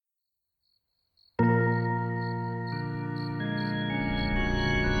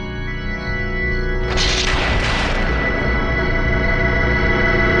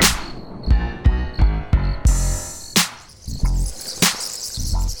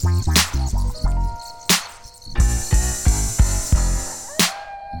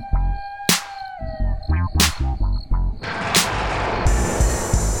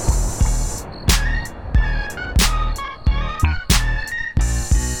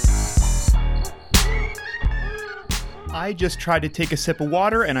I just tried to take a sip of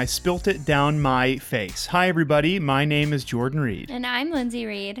water and I spilt it down my face. Hi, everybody. My name is Jordan Reed. And I'm Lindsay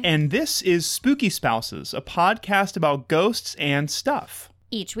Reed. And this is Spooky Spouses, a podcast about ghosts and stuff.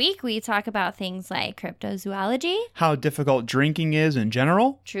 Each week, we talk about things like cryptozoology, How difficult drinking is in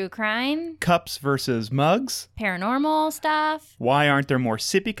general, true crime, cups versus mugs, paranormal stuff, why aren't there more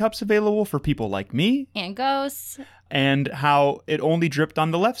sippy cups available for people like me, and ghosts. and how it only dripped on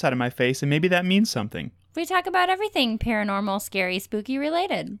the left side of my face, and maybe that means something. We talk about everything paranormal, scary, spooky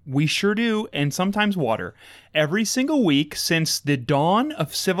related. We sure do, and sometimes water. Every single week since the dawn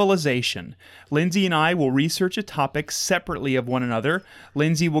of civilization, Lindsay and I will research a topic separately of one another.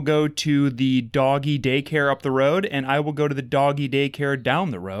 Lindsay will go to the doggy daycare up the road, and I will go to the doggy daycare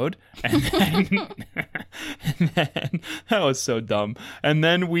down the road. And then that was so dumb. And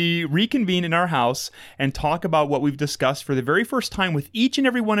then we reconvene in our house and talk about what we've discussed for the very first time with each and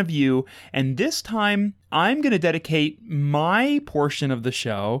every one of you. And this time, I'm going to dedicate my portion of the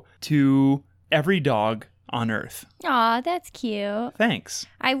show to every dog on Earth. Aw, that's cute. Thanks.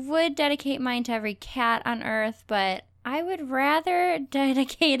 I would dedicate mine to every cat on Earth, but I would rather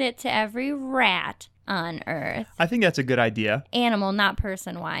dedicate it to every rat on Earth. I think that's a good idea. Animal, not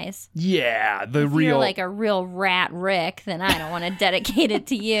person-wise. Yeah, If you're like a real rat Rick, then I don't want to dedicate it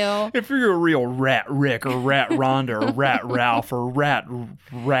to you. If you're a real rat Rick or rat Rhonda or rat Ralph or rat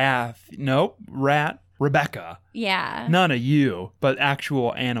Rebecca. Yeah. None of you, but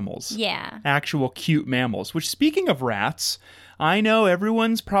actual animals. Yeah. Actual cute mammals. Which, speaking of rats, I know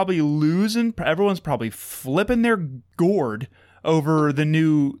everyone's probably flipping their gourd over the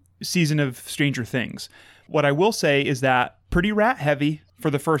new season of Stranger Things. What I will say is that pretty rat heavy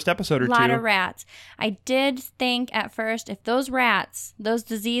for the first episode or two. A lot of rats. I did think at first, if those rats, those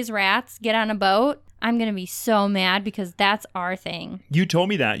disease rats, get on a boat, I'm going to be so mad because that's our thing. You told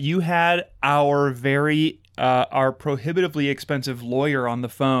me that. You had our prohibitively expensive lawyer on the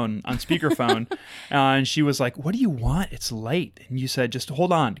phone, on speakerphone, and she was like, "What do you want? It's late." And you said, "Just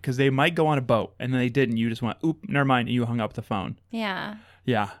hold on, because they might go on a boat." And then they didn't. You just went, "Oop, never mind," and you hung up the phone. Yeah.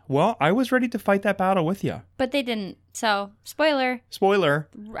 Yeah. Well, I was ready to fight that battle with you. But they didn't. So, spoiler.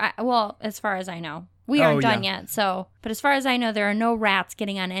 Well, as far as I know. We aren't done yet, so. But as far as I know, there are no rats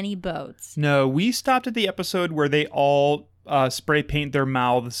getting on any boats. No, we stopped at the episode where they all spray paint their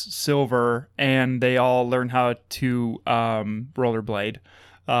mouths silver, and they all learn how to rollerblade.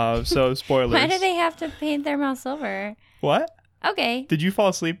 So, spoilers. Why do they have to paint their mouth silver? What? Okay. Did you fall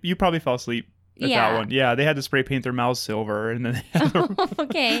asleep? You probably fell asleep at that one. Yeah, they had to spray paint their mouths silver, and then they had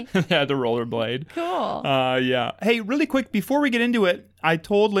okay. they had the rollerblade. Cool. Yeah. Hey, really quick, before we get into it, I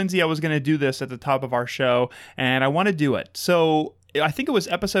told Lindsay I was going to do this at the top of our show, and I want to do it. So I think it was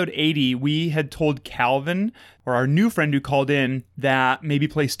episode 80, we had told Calvin, or our new friend who called in, that maybe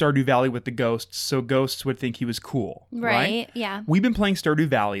play Stardew Valley with the ghosts, so ghosts would think he was cool. Right? Yeah. We've been playing Stardew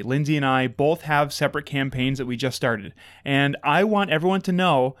Valley. Lindsay and I both have separate campaigns that we just started. And I want everyone to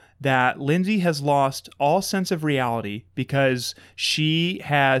know that Lindsay has lost all sense of reality because she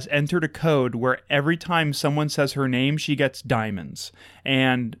has entered a code where every time someone says her name, she gets diamonds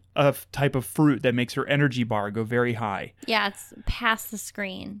and a type of fruit that makes her energy bar go very high. Yeah, it's past the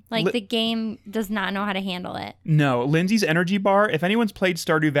screen. Like the game does not know how to handle it. No, Lindsay's energy bar, if anyone's played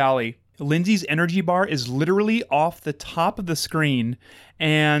Stardew Valley, Lindsay's energy bar is literally off the top of the screen,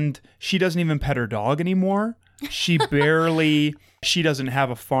 and she doesn't even pet her dog anymore. She doesn't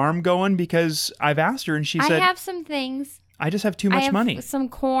have a farm going because I've asked her and she said, I have some things. I just have too much money. Some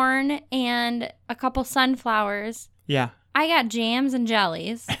corn and a couple sunflowers. Yeah. I got jams and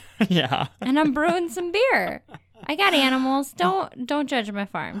jellies. Yeah. And I'm brewing some beer. I got animals. Don't judge my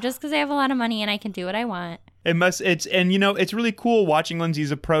farm. Just because I have a lot of money and I can do what I want. It's really cool watching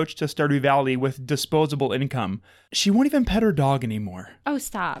Lindsay's approach to Stardew Valley with disposable income. She won't even pet her dog anymore. Oh,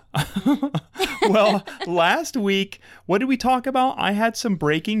 stop. Well, last week, what did we talk about? I had some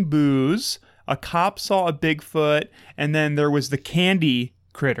breaking booze. A cop saw a Bigfoot, and then there was the candy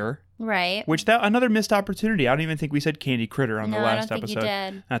critter. Right. Another missed opportunity. I don't even think we said candy critter on the last episode. I don't think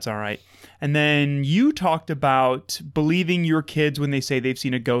you did. That's all right. And then you talked about believing your kids when they say they've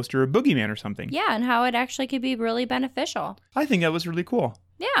seen a ghost or a boogeyman or something. Yeah, and how it actually could be really beneficial. I think that was really cool.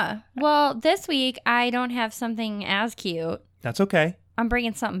 Yeah. Well, this week I don't have something as cute. That's okay. I'm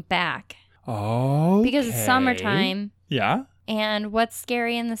bringing something back. Oh. Because it's summertime. Yeah. And what's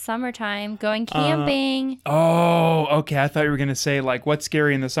scary in the summertime? Going camping. Okay. I thought you were going to say, like, what's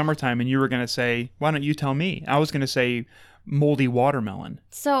scary in the summertime? And you were going to say, why don't you tell me? I was going to say moldy watermelon.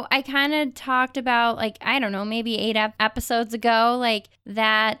 So I kind of talked about, like, I don't know, maybe 8 episodes ago, like,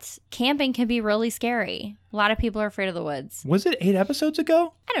 that camping can be really scary. A lot of people are afraid of the woods. Was it 8 episodes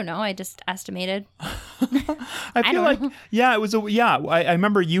ago? I don't know. I just estimated. I feel like, yeah, it was I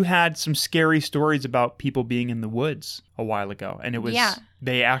remember you had some scary stories about people being in the woods a while ago, and it was,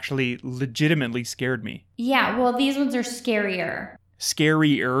 they actually legitimately scared me. Yeah, well, these ones are scarier.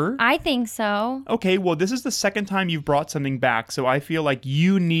 Scarier? I think so. Okay, well, this is the second time you've brought something back, so I feel like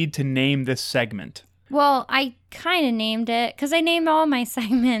you need to name this segment. Well, I kind of named it, because I named all my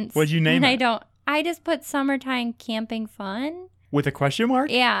segments. What'd you name it? I just put summertime camping fun. With a question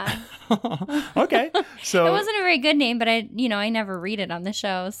mark? Yeah. Okay. So it wasn't a very good name, but I never read it on the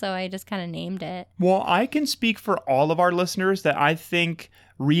show, so I just kind of named it. Well, I can speak for all of our listeners that I think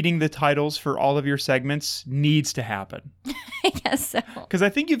reading the titles for all of your segments needs to happen. I guess so. Because I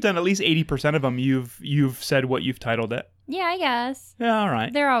think you've done at least 80% of them. You've said what you've titled it. Yeah, I guess. Yeah, all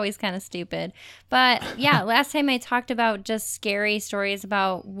right. They're always kind of stupid. But yeah, last time I talked about just scary stories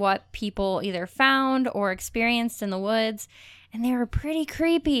about what people either found or experienced in the woods. And they were pretty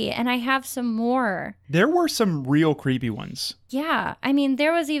creepy, and I have some more. There were some real creepy ones. Yeah. I mean,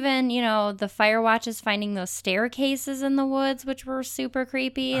 there was even, the fire watches finding those staircases in the woods, which were super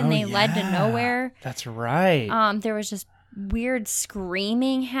creepy, and they led to nowhere. That's right. There was just weird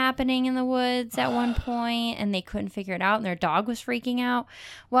screaming happening in the woods at one point, and they couldn't figure it out, and their dog was freaking out.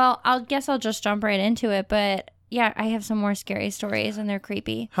 Well, I'll just jump right into it, but... yeah, I have some more scary stories, and they're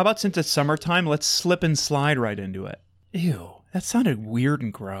creepy. How about since it's summertime, let's slip and slide right into it. Ew. That sounded weird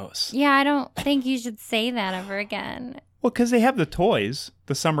and gross. Yeah, I don't think you should say that ever again. Well, because they have the toys,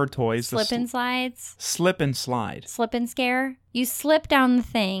 the summer toys. Slip and slides? Slip and slide. Slip and scare? You slip down the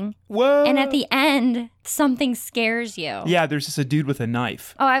thing. Whoa. And at the end, something scares you. Yeah, there's just a dude with a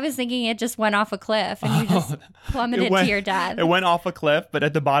knife. Oh, I was thinking it just went off a cliff and you just plummeted to your death. It went off a cliff, but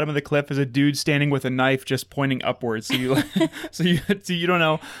at the bottom of the cliff is a dude standing with a knife just pointing upwards. So you so you don't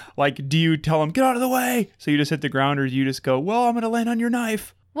know, like, do you tell him, get out of the way? So you just hit the ground, or you just go, well, I'm going to land on your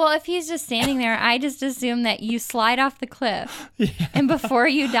knife. Well, if he's just standing there, I just assume that you slide off the cliff. Yeah. And before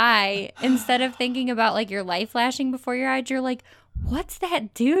you die, instead of thinking about, like, your life flashing before your eyes, you're like, what's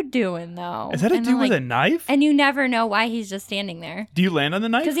that dude doing, though? Is that a dude with a knife? And you never know why he's just standing there. Do you land on the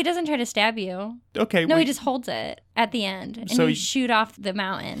knife? Because he doesn't try to stab you. Okay. No, he just holds it at the end. And you shoot off the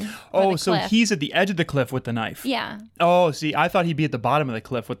mountain. Oh, so he's at the edge of the cliff with the knife. Yeah. Oh, see, I thought he'd be at the bottom of the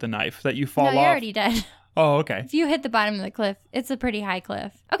cliff with the knife, that you fall off. No, you're already dead. Oh, okay. If you hit the bottom of the cliff, it's a pretty high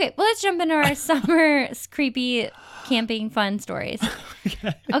cliff. Okay, well, let's jump into our summer creepy camping fun stories.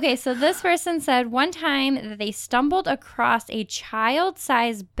 Okay, so this person said one time that they stumbled across a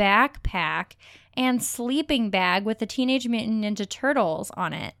child-sized backpack and sleeping bag with the Teenage Mutant Ninja Turtles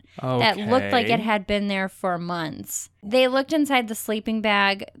on it. Okay. That looked like it had been there for months. They looked inside the sleeping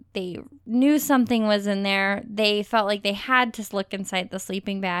bag. They knew something was in there. They felt like they had to look inside the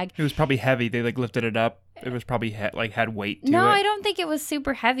sleeping bag. It was probably heavy. They lifted it up. It was probably had weight to it. No, I don't think it was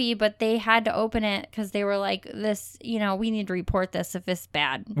super heavy, but they had to open it because they were like, this, we need to report this if it's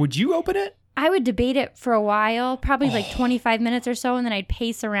bad. Would you open it? I would debate it for a while, probably like 25 minutes or so, and then I'd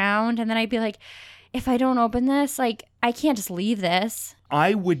pace around, and then I'd be like, if I don't open this, like, I can't just leave this.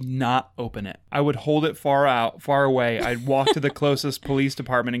 I would not open it. I would hold it far away. I'd walk to the closest police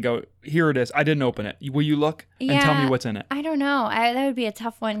department and go, here it is. I didn't open it. Will you look and tell me what's in it? I don't know. That would be a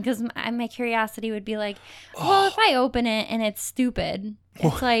tough one because my curiosity would be like, well, if I open it and it's stupid,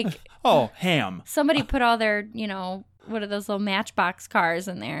 it's like... oh, ham. Somebody put all their, what are those little Matchbox cars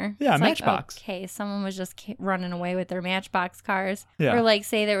in there? Yeah, it's Matchbox. Like, okay, someone was just running away with their Matchbox cars. Yeah. Or like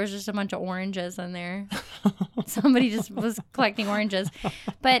say there was just a bunch of oranges in there. Somebody just was collecting oranges.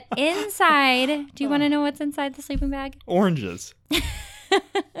 But inside, do you want to know what's inside the sleeping bag? Oranges.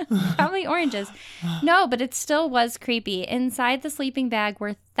 Probably oranges. No, but it still was creepy. Inside the sleeping bag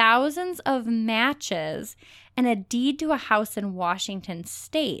were thousands of matches and a deed to a house in Washington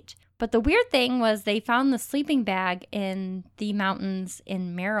State. But the weird thing was they found the sleeping bag in the mountains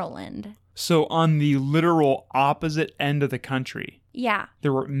in Maryland. So on the literal opposite end of the country. Yeah.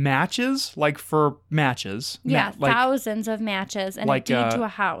 There were matches, like for matches. Yeah, thousands of matches and a deed to a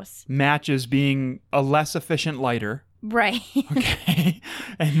house. Matches being a less efficient lighter. Right. Okay.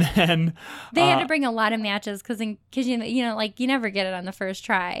 And then they had to bring a lot of matches because you never get it on the first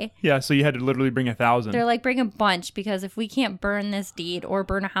try. Yeah, so you had to literally bring 1,000. They're like, bring a bunch because if we can't burn this deed or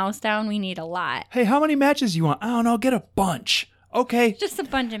burn a house down, we need a lot. Hey, how many matches you want? I don't know, get a bunch. Okay. Just a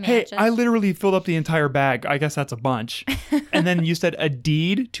bunch of matches. Hey, I literally filled up the entire bag. I guess that's a bunch. And then you said a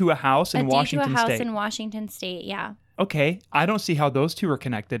deed to a house in Washington State. A deed to a house in Washington State, yeah. Okay, I don't see how those two are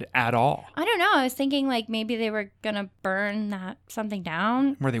connected at all. I don't know. I was thinking like maybe they were gonna burn something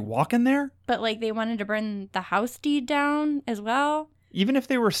down, Were they walking there? but like they wanted to burn the house deed down as well. Even if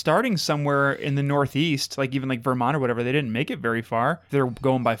they were starting somewhere in the Northeast, like even like Vermont or whatever, they didn't make it very far. They're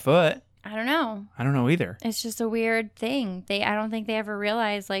going by foot. I don't know. I don't know either. It's just a weird thing. I don't think they ever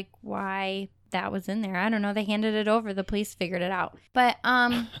realized like why that was in there. I don't know. They handed it over. The police figured it out. But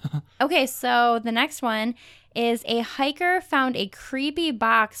okay, so the next one is a hiker found a creepy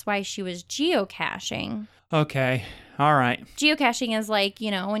box while she was geocaching. Okay. All right. Geocaching is like,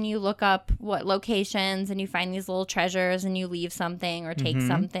 when you look up what locations and you find these little treasures and you leave something or take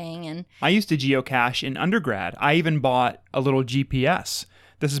something. And I used to geocache in undergrad. I even bought a little GPS.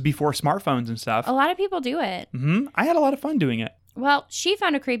 This is before smartphones and stuff. a lot of people do it. I had a lot of fun doing it. Well, she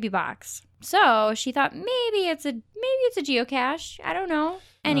found a creepy box. So she thought maybe it's a geocache. I don't know.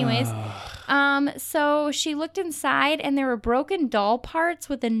 Anyways, so she looked inside and there were broken doll parts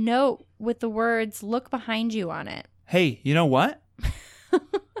with a note with the words "Look behind you" on it. Hey, you know what?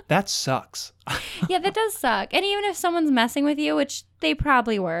 That sucks. Yeah, that does suck. And even if someone's messing with you, which they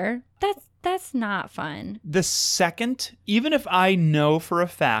probably were, that's not fun. The second, even if I know for a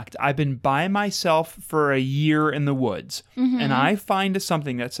fact I've been by myself for a year in the woods and I find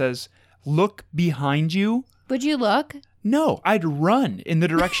something that says, "Look behind you," Would you look? no, I'd run in the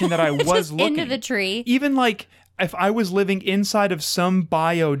direction that I was Just looking. into the tree. Even like if I was living inside of some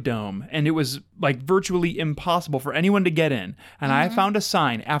biodome and it was like virtually impossible for anyone to get in, and I found a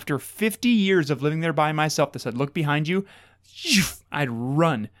sign after 50 years of living there by myself that said, "Look behind you," I'd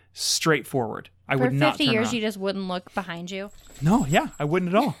run straight forward. I For would not 50 turn years, around. you just wouldn't look behind you. No, yeah, I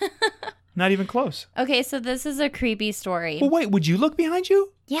wouldn't at all. Not even close. Okay, so this is a creepy story. Well, wait, would you look behind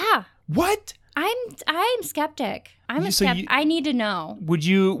you? Yeah, What? I'm skeptic. I'm a So skeptic. I need to know. Would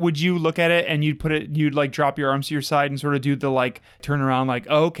you look at it and you'd like drop your arms to your side and sort of do the like turn around like,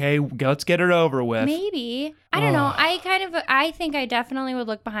 okay, let's get it over with. Maybe. I don't know. I think I definitely would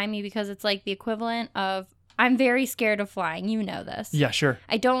look behind me because it's like the equivalent of I'm very scared of flying. You know this. Yeah, sure.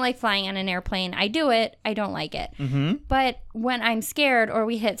 I don't like flying on an airplane. I do it. I don't like it. Mm-hmm. But when I'm scared or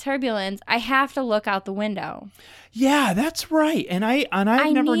we hit turbulence, I have to look out the window. Yeah, that's right. And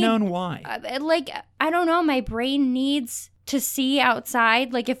I've never known why. I don't know. My brain needs to see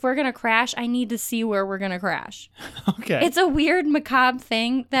outside. Like if we're going to crash, I need to see where we're going to crash. Okay. It's a weird macabre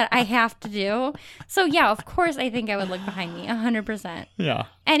thing that I have to do. So yeah, of course I think I would look behind me 100%. Yeah.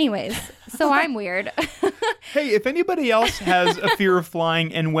 Anyways, so I'm weird. Hey, if anybody else has a fear of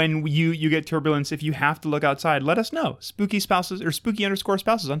flying and when you get turbulence, if you have to look outside, let us know. Spooky spouses or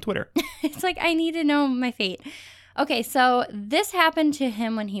spooky_spouses on Twitter. It's like I need to know my fate. Okay, so this happened to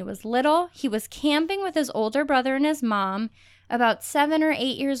him when he was little. He was camping with his older brother and his mom, about 7 or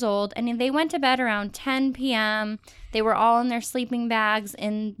 8 years old, and they went to bed around 10 p.m. They were all in their sleeping bags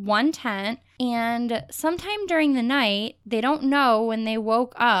in one tent, and sometime during the night, they don't know when they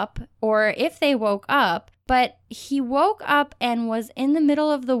woke up or if they woke up, but he woke up and was in the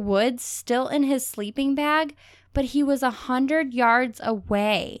middle of the woods, still in his sleeping bag, but he was 100 yards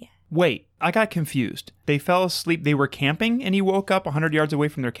away. Wait, I got confused. They fell asleep. They were camping and he woke up 100 yards away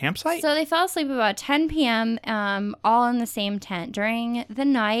from their campsite? So they fell asleep about 10 p.m., all in the same tent. During the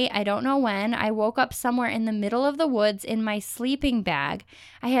night, I don't know when, I woke up somewhere in the middle of the woods in my sleeping bag.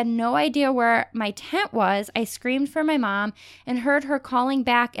 I had no idea where my tent was. I screamed for my mom and heard her calling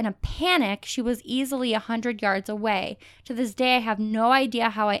back in a panic. She was easily 100 yards away. To this day, I have no idea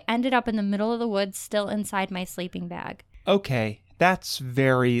how I ended up in the middle of the woods still inside my sleeping bag. Okay. That's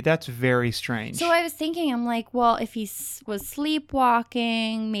very strange. So I was thinking, I'm like, well, if he was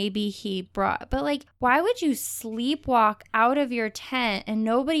sleepwalking, maybe but like, why would you sleepwalk out of your tent and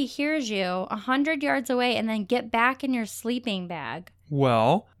nobody hears you 100 yards away and then get back in your sleeping bag?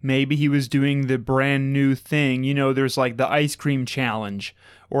 Well, maybe he was doing the brand new thing. You know, there's like the ice cream challenge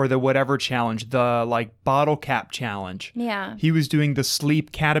or the whatever challenge, the like bottle cap challenge. Yeah. He was doing the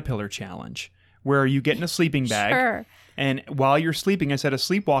sleep caterpillar challenge where you get in a sleeping bag. Sure. And while you're sleeping, instead of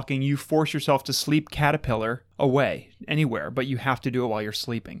sleepwalking, you force yourself to sleep caterpillar away anywhere, but you have to do it while you're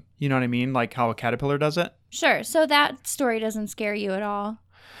sleeping. You know what I mean? Like how a caterpillar does it? Sure. So that story doesn't scare you at all?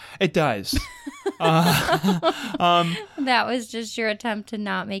 It does. That was just your attempt to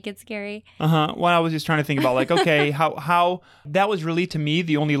not make it scary. Well, I was just trying to think about like, okay, how that was really to me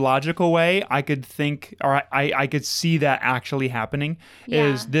the only logical way I could think, or I could see that actually happening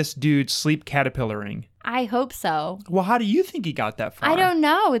is this dude sleep caterpillaring. I hope so. Well, how do you think he got that far? I don't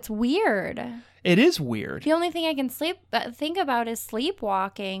know. It's weird. It is weird. The only thing I can think about is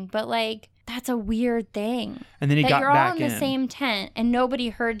sleepwalking, but like that's a weird thing. And then he that got you're back all in the same tent and nobody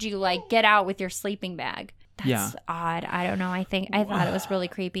heard you like get out with your sleeping bag. That's odd. I don't know. I thought it was really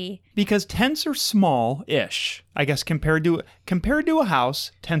creepy. Because tents are small-ish. I guess compared to a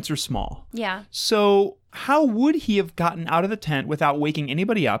house, tents are small. Yeah. So how would he have gotten out of the tent without waking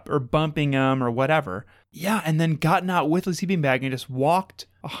anybody up or bumping them or whatever? Yeah, and then gotten out with the sleeping bag and just walked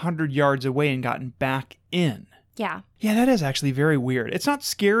 100 yards away and gotten back in. Yeah. Yeah, that is actually very weird. It's not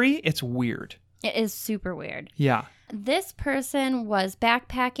scary, it's weird. It is super weird. Yeah. This person was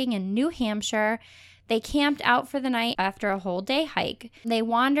backpacking in New Hampshire. They camped out for the night after a whole day hike. They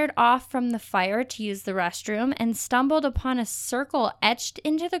wandered off from the fire to use the restroom and stumbled upon a circle etched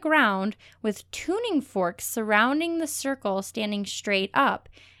into the ground with tuning forks surrounding the circle standing straight up.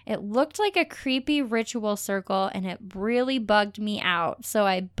 It looked like a creepy ritual circle and it really bugged me out, so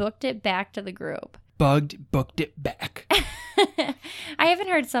I booked it back to the group. Booked it back. I haven't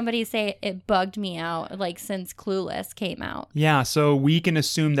heard somebody say it bugged me out like since Clueless came out. Yeah, so we can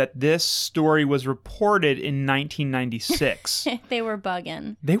assume that this story was reported in 1996. They were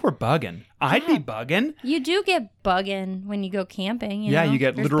bugging. They were bugging. I'd be bugging. You do get bugging when you go camping. You know? You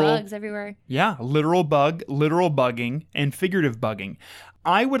get There's literal bugs everywhere. Yeah, literal bugging, and figurative bugging.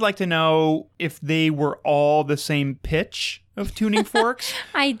 I would like to know if they were all the same pitch of tuning forks.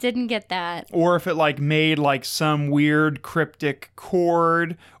 I didn't get that. Or if it made some weird cryptic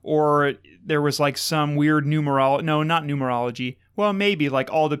chord, or there was some weird numerology. No, not numerology. Well, maybe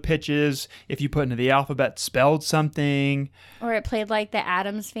all the pitches, if you put into the alphabet, spelled something. Or it played like the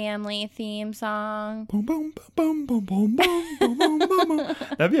Addams Family theme song. Boom, boom, boom, boom, boom, boom, boom, boom, boom, boom.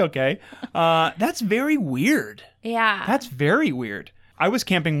 That'd be okay. That's very weird. Yeah. That's very weird. I was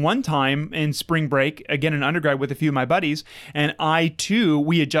camping one time in spring break, again in undergrad with a few of my buddies, and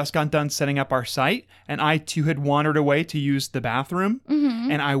we had just gotten done setting up our site, and I too had wandered away to use the bathroom.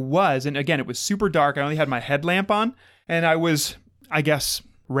 Mm-hmm. And again, it was super dark. I only had my headlamp on, and I was, I guess,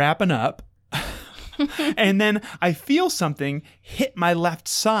 wrapping up. And then I feel something hit my left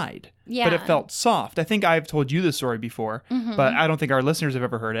side. Yeah. But it felt soft. I think I've told you this story before, but I don't think our listeners have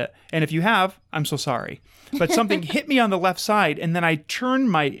ever heard it. And if you have, I'm so sorry. But something hit me on the left side, and then I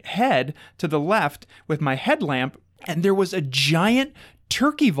turned my head to the left with my headlamp, and there was a giant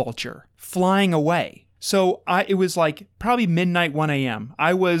turkey vulture flying away. So it was probably midnight, 1 a.m.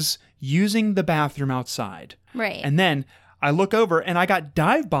 I was using the bathroom outside. Right. And then I look over and I got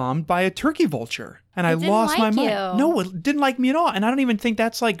dive bombed by a turkey vulture, and I lost my mind. No, it didn't like me at all. And I don't even think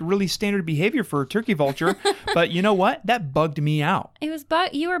that's really standard behavior for a turkey vulture. But you know what? That bugged me out. It was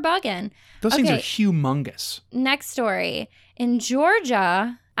you were bugging. Those things are humongous. Next story. In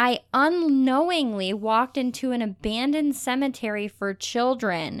Georgia, I unknowingly walked into an abandoned cemetery for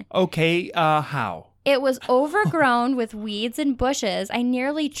children. Okay, how? It was overgrown with weeds and bushes. I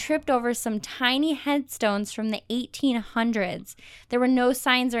nearly tripped over some tiny headstones from the 1800s. There were no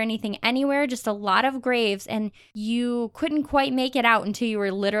signs or anything anywhere, just a lot of graves, and you couldn't quite make it out until you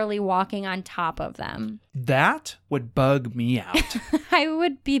were literally walking on top of them. That would bug me out. I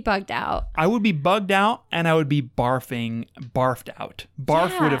would be bugged out. I would be bugged out, and I would be barfed out.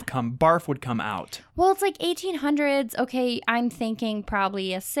 Barf would come out. Well, it's 1800s. Okay, I'm thinking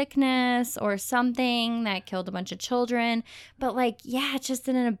probably a sickness or something that killed a bunch of children. But it's just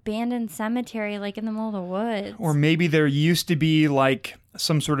in an abandoned cemetery, in the middle of the woods. Or maybe there used to be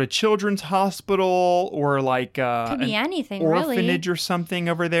some sort of children's hospital, or could be anything, orphanage really. or something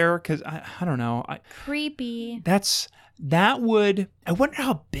over there. Because I don't know. Creepy. I wonder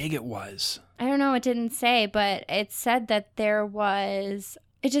how big it was. I don't know. It didn't say, but it said that there was.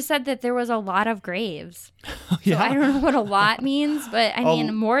 It just said that there was a lot of graves. Yeah. So I don't know what a lot means, but I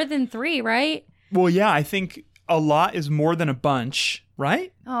mean more than 3, right? Well, yeah, I think a lot is more than a bunch,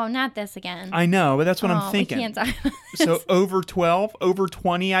 right? Oh, not this again. I know, but that's what I'm thinking. We can't talk about this. So over 12, over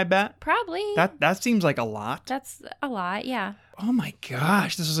 20, I bet. Probably. That seems like a lot. That's a lot, yeah. Oh my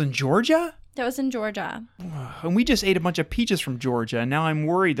gosh, this was in Georgia? That was in Georgia. And we just ate a bunch of peaches from Georgia, and now I'm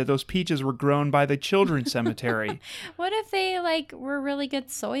worried that those peaches were grown by the children's cemetery. What if they were really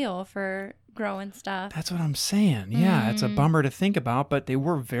good soil for growing stuff? That's what I'm saying. Yeah, it's a bummer to think about, but they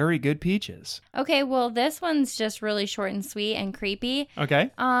were very good peaches. Okay, well, this one's just really short and sweet and creepy.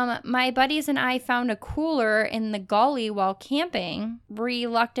 Okay. My buddies and I found a cooler in the gully while camping.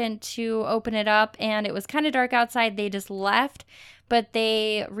 Reluctant to open it up, and it was kind of dark outside. They just left. But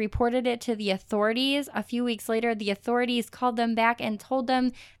they reported it to the authorities. A few weeks later, the authorities called them back and told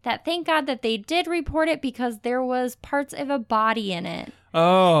them that thank God that they did report it because there was parts of a body in it.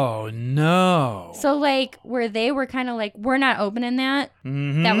 Oh, no. So, where they were kind of we're not opening that,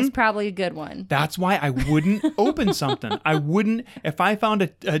 that was probably a good one. That's why I wouldn't open something. I wouldn't, if I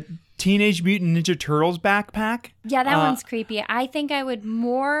found a Teenage Mutant Ninja Turtles backpack. Yeah, that one's creepy. I think I would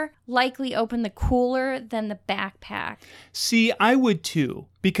more likely open the cooler than the backpack. See, I would too,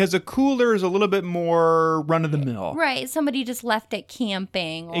 because a cooler is a little bit more run-of-the-mill. Right, somebody just left it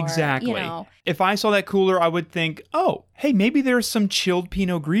camping. Or, Exactly. You know. If I saw that cooler, I would think, oh, hey, maybe there's some chilled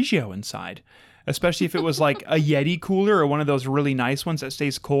Pinot Grigio inside. Especially if it was like a Yeti cooler or one of those really nice ones that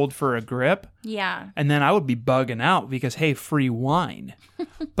stays cold for a grip. Yeah. And then I would be bugging out because, hey, free wine.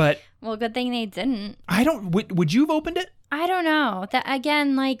 But well, good thing they didn't. Would you have opened it? I don't know. That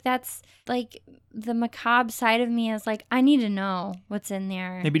again, like that's like the macabre side of me is like, I need to know what's in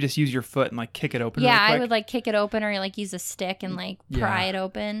there. Maybe just use your foot and like kick it open. Yeah, real quick. I would like kick it open or like use a stick and like pry it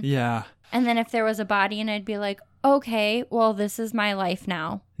open. Yeah. And then if there was a body in it, I'd be like, okay, well, this is my life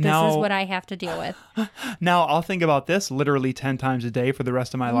now. This is what I have to deal with. Now I'll think about this literally 10 times a day for the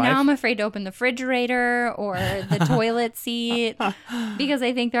rest of my life. Now I'm afraid to open the refrigerator or the toilet seat because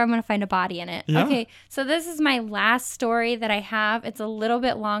I think I'm going to find a body in it. Yeah. Okay, so this is my last story that I have. It's a little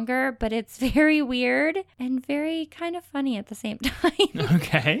bit longer, but it's very weird and very kind of funny at the same time.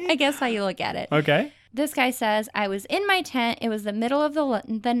 Okay. I guess how you look at it. Okay. This guy says, I was in my tent. It was the middle of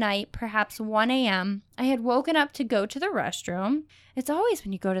the night, perhaps 1 a.m. I had woken up to go to the restroom. It's always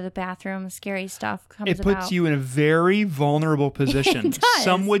when you go to the bathroom, scary stuff comes about. It puts you in a very vulnerable position. It does.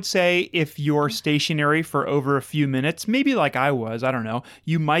 Some would say if you're stationary for over a few minutes, maybe like I was, I don't know,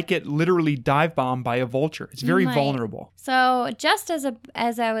 you might get literally dive bombed by a vulture. It's very vulnerable. So just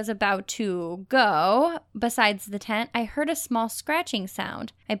as I was about to go, besides the tent, I heard a small scratching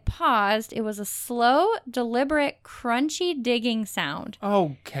sound. I paused. It was a slow, deliberate, crunchy digging sound.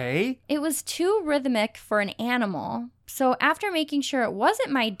 Okay. It was too rhythmic for an animal. So after making sure it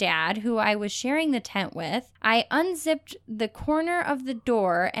wasn't my dad, who I was sharing the tent with, I unzipped the corner of the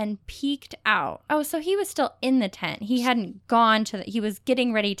door and peeked out. Oh, so he was still in the tent. He hadn't gone he was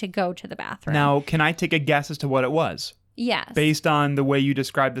getting ready to go to the bathroom. Now, can I take a guess as to what it was? Yes. Based on the way you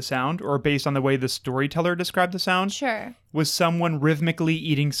described the sound or based on the way the storyteller described the sound? Sure. Was someone rhythmically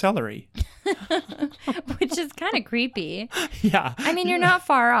eating celery? Which is kind of creepy. Yeah. I mean, you're not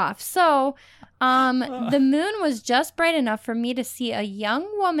far off. So, the moon was just bright enough for me to see a young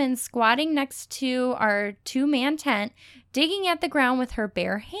woman squatting next to our 2-man tent, digging at the ground with her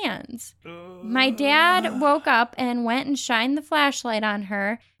bare hands. My dad woke up and went and shined the flashlight on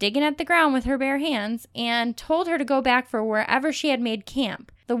her, digging at the ground with her bare hands, and told her to go back for wherever she had made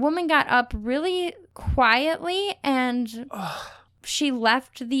camp. The woman got up really quietly and she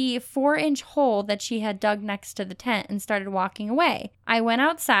left the 4-inch hole that she had dug next to the tent and started walking away. I went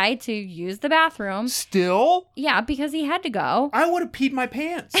outside to use the bathroom. Still? Yeah, because he had to go. I would have peed my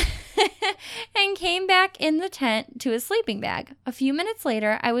pants. And came back in the tent to his sleeping bag. A few minutes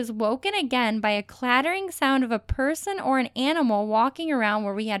later, I was woken again by a clattering sound of a person or an animal walking around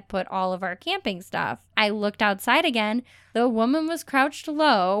where we had put all of our camping stuff. I looked outside again. The woman was crouched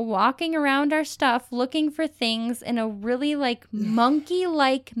low, walking around our stuff, looking for things in a really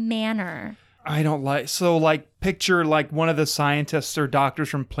monkey-like manner. I don't like, so picture one of the scientists or doctors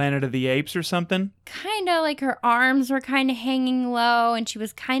from Planet of the Apes or something. Kind of like her arms were kind of hanging low and she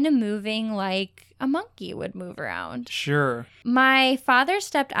was kind of moving like a monkey would move around. Sure. My father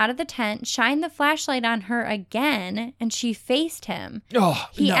stepped out of the tent, shined the flashlight on her again, and she faced him. Oh,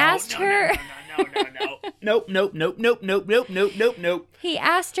 he asked her. Nope. He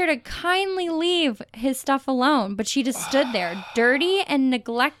asked her to kindly leave his stuff alone, but she just stood there, dirty and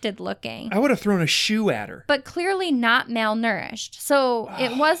neglected looking. I would have thrown a shoe at her. But clearly not malnourished. So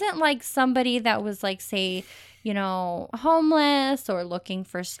it wasn't like somebody that was say, homeless or looking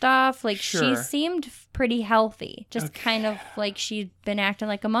for stuff. Sure. She seemed pretty healthy. Just kind of like she'd been acting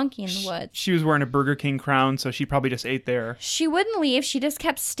like a monkey in the woods. She was wearing a Burger King crown, so she probably just ate there. She wouldn't leave. She just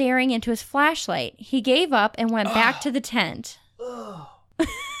kept staring into his flashlight. He gave up and went back to the tent.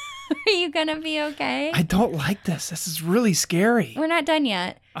 Are you going to be okay? I don't like this. This is really scary. We're not done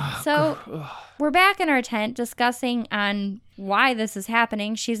yet. We're back in our tent discussing on why this is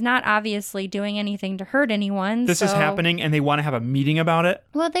happening. She's not obviously doing anything to hurt anyone. This is happening and they want to have a meeting about it?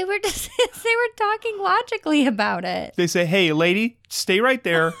 Well, they were talking logically about it. They say, hey, lady, stay right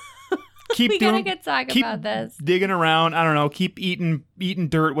there. We gotta talk about this. Digging around. I don't know. Keep eating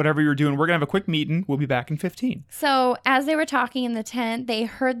dirt, whatever you're doing. We're going to have a quick meeting. We'll be back in 15. So as they were talking in the tent, they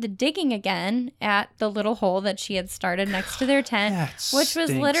heard the digging again at the little hole that she had started next to their tent, which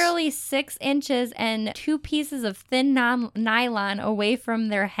was literally 6 inches and 2 pieces of thin nylon away from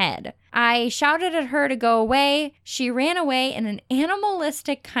their head. I shouted at her to go away. She ran away in an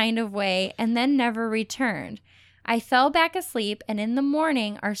animalistic kind of way and then never returned. I fell back asleep, and in the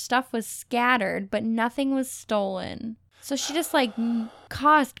morning, our stuff was scattered, but nothing was stolen. So she just like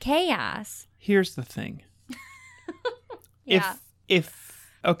caused chaos. Here's the thing. Yeah.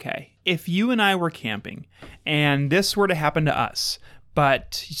 If you and I were camping and this were to happen to us,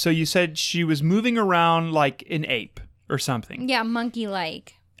 but so you said she was moving around like an ape or something. Yeah,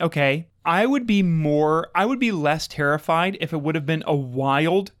 monkey-like. Okay. I would be less terrified if it would have been a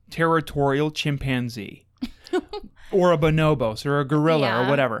wild, territorial chimpanzee. Or a bonobos or a gorilla or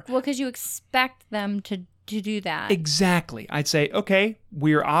whatever. Well, because you expect them to do that. Exactly. I'd say, okay,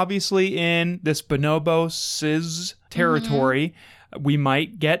 we're obviously in this bonobos' territory. We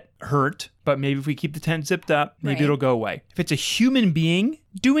might get hurt, but maybe if we keep the tent zipped up, maybe it'll go away. If it's a human being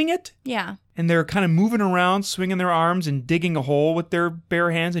doing it, yeah, and they're kind of moving around, swinging their arms and digging a hole with their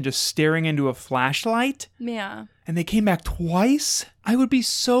bare hands and just staring into a flashlight, yeah, and they came back twice, I would be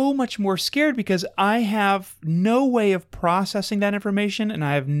so much more scared because I have no way of processing that information and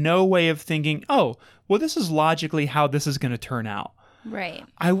I have no way of thinking, oh, well, this is logically how this is going to turn out. Right.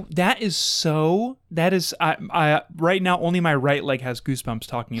 Right now only my right leg has goosebumps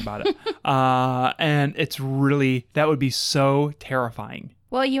talking about it. And it's really, that would be so terrifying.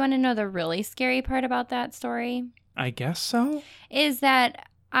 Well, you want to know the really scary part about that story? I guess so. Is that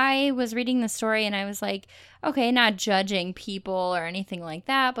I was reading the story and I was like, okay, not judging people or anything like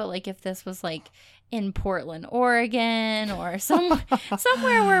that, but like if this was like in Portland, Oregon or somewhere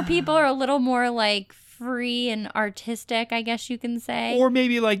where people are a little more like free and artistic, I guess you can say. Or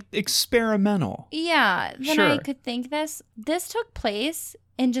maybe like experimental. Yeah, then Sure. I could think this took place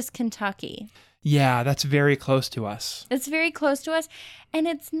in just Kentucky. Yeah, that's very close to us. It's very close to us. And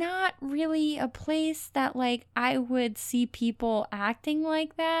it's not really a place that, like, I would see people acting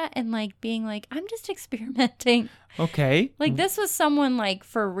like that and, like, being like, I'm just experimenting. Okay. Like, this was someone, like,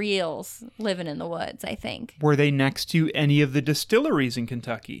 for reals living in the woods, I think. Were they next to any of the distilleries in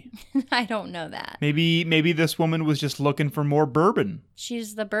Kentucky? I don't know that. Maybe this woman was just looking for more bourbon.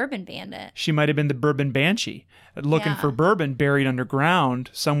 She's the bourbon bandit. She might have been the bourbon banshee, looking for bourbon buried underground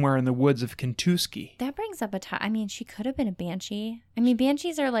somewhere in the woods of Kentucky. That brings up I mean, she could have been a banshee. I mean,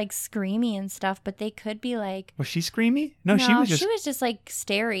 banshees are like screamy and stuff, but they could be like. Was she screamy? No, she was just like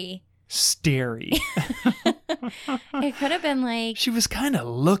starey. Starey. It could have been like. She was kind of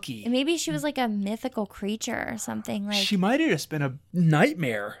looky. Maybe she was like a mythical creature or something. Like she might have just been a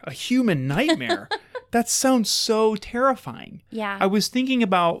nightmare, a human nightmare. That sounds so terrifying. Yeah. I was thinking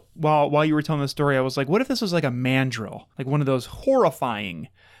about while you were telling the story, I was like, what if this was like a mandrill, like one of those horrifying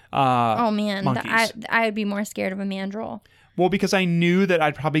oh man, monkeys. I would be more scared of a mandrill. Well, because I knew that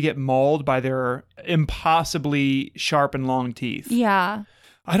I'd probably get mauled by their impossibly sharp and long teeth. Yeah.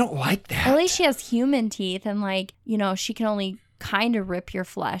 I don't like that. At least she has human teeth and like, you know, she can only kind of rip your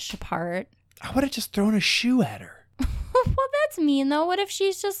flesh apart. I would have just thrown a shoe at her. Well, that's mean though. What if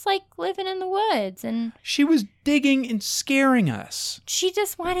she's just like living in the woods and she was digging and scaring us? She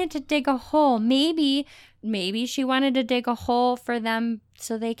just wanted to dig a hole. Maybe she wanted to dig a hole for them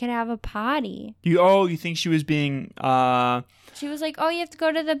so they could have a potty. You think she was being She was like, "Oh, you have to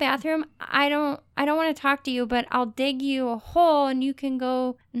go to the bathroom. I don't want to talk to you, but I'll dig you a hole and you can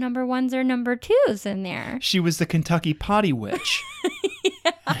go number 1s or number 2s in there." She was the Kentucky potty witch.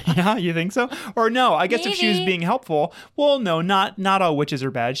 Yeah, you think so? Or no, I guess if she was being helpful, well, no, not all witches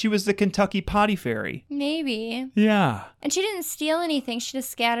are bad. She was the Kentucky potty fairy. Maybe. Yeah. And she didn't steal anything. She just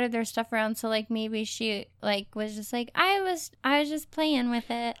scattered their stuff around. So like maybe she like was just like I was just playing with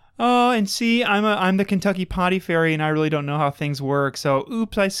it. Oh, and see, I'm the Kentucky potty fairy, and I really don't know how things work. So,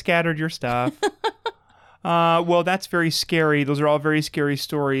 oops, I scattered your stuff. Well, that's very scary. Those are all very scary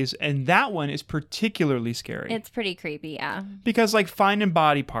stories. And that one is particularly scary. It's pretty creepy, yeah. Because, like, finding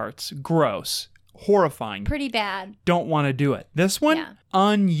body parts, gross, horrifying. Pretty bad. Don't want to do it. This one,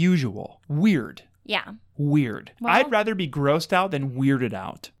 unusual, weird. Yeah. Weird. Well, I'd rather be grossed out than weirded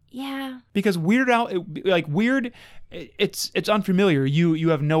out. Yeah. Because weirded out, weird, it's unfamiliar. You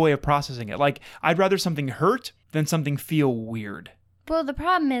have no way of processing it. Like, I'd rather something hurt than something feel weird. Well, the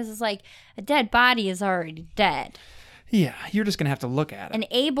problem is like a dead body is already dead. Yeah, you're just going to have to look at it. An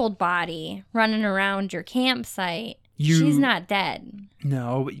abled body running around your campsite, she's not dead.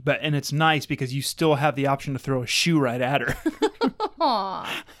 No, and it's nice because you still have the option to throw a shoe right at her.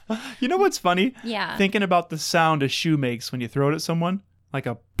 Aw. You know what's funny? Yeah. Thinking about the sound a shoe makes when you throw it at someone. Like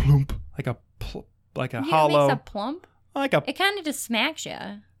a plump, like a hollow. It makes a plump? It kind of just smacks you.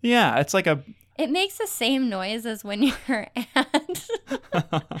 Yeah, it's like a... It makes the same noise as when you're at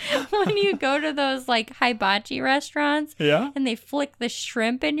when you go to those like hibachi restaurants. Yeah. And they flick the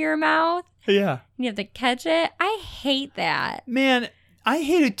shrimp in your mouth. Yeah. And you have to catch it. I hate that. Man, I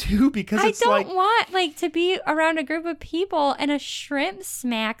hate it too because it's I don't want to be around a group of people and a shrimp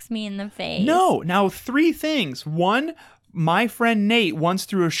smacks me in the face. No. Now, 3 things. 1, my friend Nate once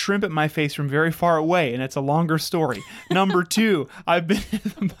threw a shrimp at my face from very far away, and it's a longer story. Number 2,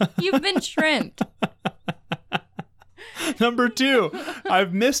 You've been shrimped. Number 2,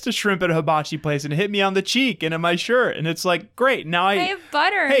 I've missed a shrimp at a hibachi place and it hit me on the cheek and in my shirt. And it's like, great. Now I have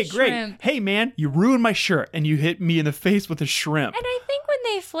butter. Hey, shrimp. great. Hey, man, you ruined my shirt and you hit me in the face with a shrimp. And I think when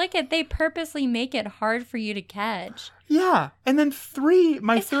they flick it, they purposely make it hard for you to catch. Yeah. And then 3,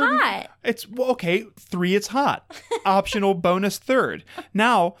 it's hot. Okay. 3, it's hot. Optional bonus 3rd.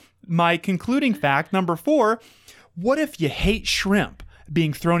 Now, my concluding fact, number 4, what if you hate shrimp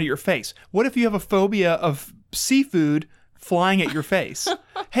being thrown at your face? What if you have a phobia of seafood flying at your face?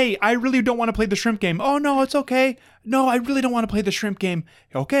 Hey, I really don't want to play the shrimp game. Oh, no, it's okay. No, I really don't want to play the shrimp game.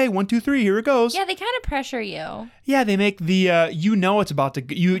 Okay, 1, 2, 3, here it goes. Yeah, they kind of pressure you. Yeah, they make the it's about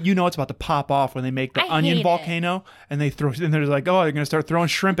to pop off when they make the onion volcano and they're like, oh, they're gonna start throwing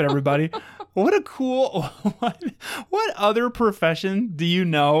shrimp at everybody. What a cool what other profession do you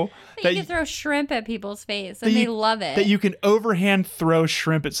know that you can throw shrimp at people's face and they love it? That you can overhand throw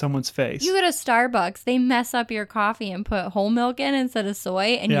shrimp at someone's face. You go to Starbucks, they mess up your coffee and put whole milk in instead of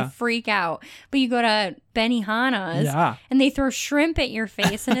soy and you freak out. But you go to Benihana's and they throw shrimp at your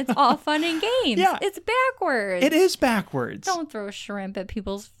face and it's all fun and games. Yeah. It's backwards. It is backwards. Don't throw shrimp at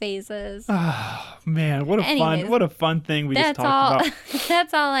people's faces. Oh, man, what a fun thing we just talked about.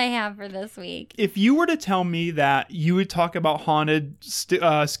 That's all I have for this week. If you were to tell me that you would talk about haunted,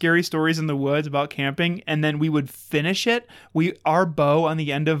 scary stories in the woods about camping, and then we would finish it, our bow on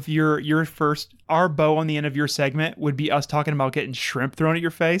the end of your segment would be us talking about getting shrimp thrown at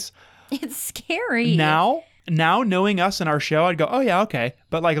your face. It's scary. Now knowing us and our show, I'd go, oh yeah, okay.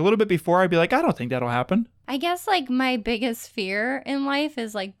 But a little bit before, I'd be like, I don't think that'll happen. I guess my biggest fear in life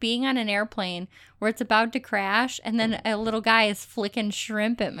is being on an airplane where it's about to crash and then a little guy is flicking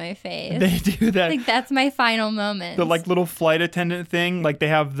shrimp at my face. They do that. That's my final moment. The little flight attendant thing, they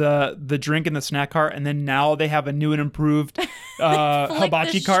have the drink in the snack cart, and then now they have a new and improved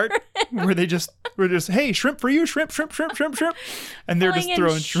hibachi cart where we're just, hey, shrimp for you, shrimp, and they're just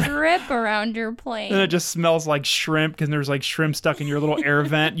throwing shrimp around your plane. And it just smells like shrimp because there's shrimp stuck in your little air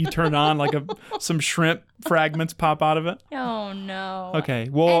vent. You turn on some shrimp fragments pop out of it. Oh no. Okay.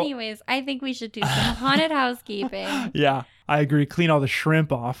 Well. Anyways, I think we should do some haunted housekeeping. Yeah, I agree. Clean all the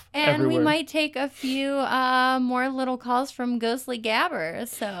shrimp off. And everywhere. we might take a few more little calls from ghostly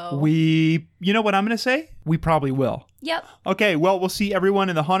gabbers. So you know what I'm going to say? We probably will. Yep. Okay. Well, we'll see everyone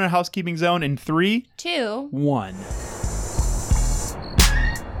in the haunted housekeeping zone in 3, 2, 1.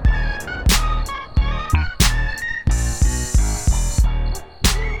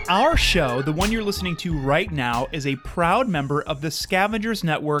 Our show, the one you're listening to right now, is a proud member of the Scavengers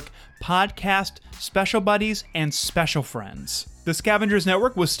Network podcast, Special Buddies, and Special Friends. The Scavengers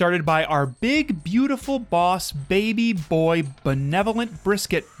Network was started by our big, beautiful boss, baby boy, benevolent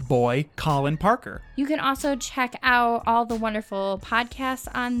brisket boy, Colin Parker. You can also check out all the wonderful podcasts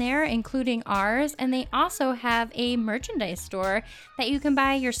on there, including ours, and they also have a merchandise store that you can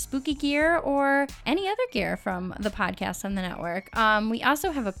buy your spooky gear or any other gear from the podcast on the network. We also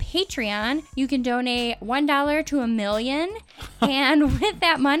have a Patreon. You can donate $1 to $1 million, and with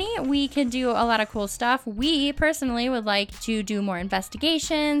that money, we can do a lot of cool stuff. We personally would like to do more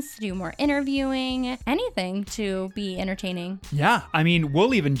investigations, to do more interviewing, anything to be entertaining. Yeah, I mean,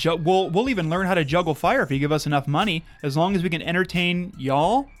 we'll even learn how to juggle fire if you give us enough money. As long as we can entertain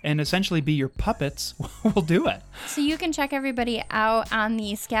y'all and essentially be your puppets, we'll do it. So you can check everybody out on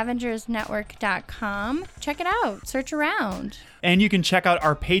the scavengersnetwork.com. Check it out. Search around. And you can check out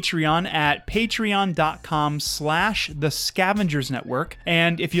our Patreon at patreon.com/The Scavengers Network.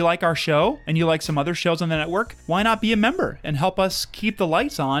 And if you like our show and you like some other shows on the network, why not be a member and help us keep the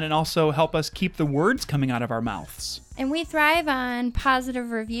lights on and also help us keep the words coming out of our mouths. And we thrive on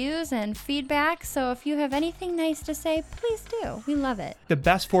positive reviews and feedback, so if you have anything nice to say, please do. We love it. The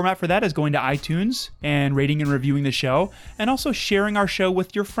best format for that is going to iTunes and rating and reviewing the show, and also sharing our show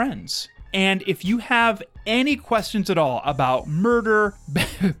with your friends. And if you have any questions at all about murder,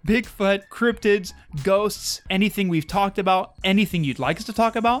 Bigfoot, cryptids, ghosts, anything we've talked about, anything you'd like us to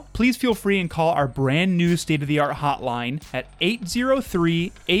talk about, please feel free and call our brand new state-of-the-art hotline at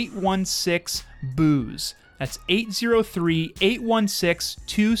 803-816-BOOZE. That's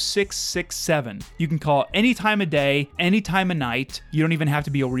 803-816-2667. You can call any time of day, any time of night. You don't even have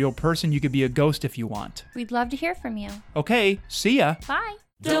to be a real person. You could be a ghost if you want. We'd love to hear from you. Okay, see ya. Bye.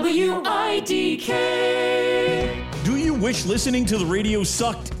 WIDK. Do you wish listening to the radio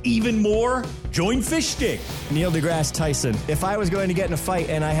sucked even more? Join Fish Stick. Neil deGrasse Tyson. If I was going to get in a fight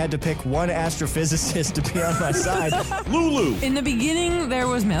and I had to pick one astrophysicist to be on my side. Lulu. In the beginning, there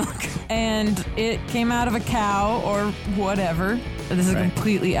was milk, and it came out of a cow or whatever. This is a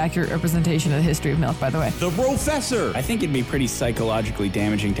completely accurate representation of the history of milk, by the way. The Professor. I think it'd be pretty psychologically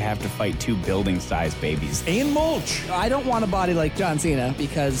damaging to have to fight 2 building-sized babies. And Mulch. I don't want a body like John Cena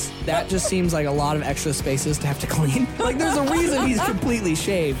because that just seems like a lot of extra spaces to have to clean. Like, there's a reason he's completely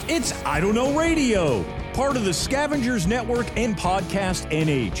shaved. It's I Don't Know Radio, part of the Scavengers Network and Podcast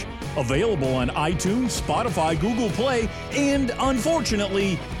NH. Available on iTunes, Spotify, Google Play, and,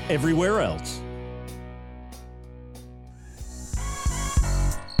 unfortunately, everywhere else.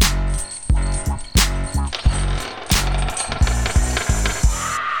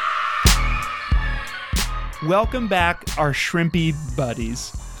 Welcome back, our shrimpy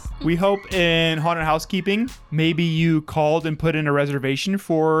buddies. We hope in Haunted Housekeeping, maybe you called and put in a reservation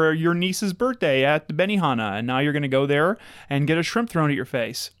for your niece's birthday at the Benihana, and now you're going to go there and get a shrimp thrown at your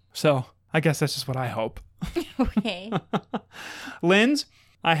face. So, I guess that's just what I hope. Okay. Linz,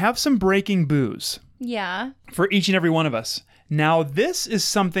 I have some breaking booze Yeah. for each and every one of us. Now, this is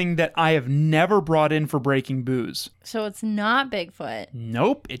something that I have never brought in for breaking booze. So it's not Bigfoot.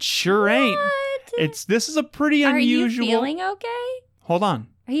 Nope, it sure ain't. This is a pretty unusual. Are you feeling okay? Hold on.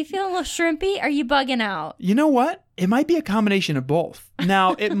 Are you feeling a little shrimpy? Are you bugging out? You know what? It might be a combination of both.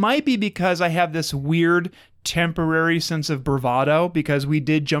 Now, it might be because I have this weird temporary sense of bravado because we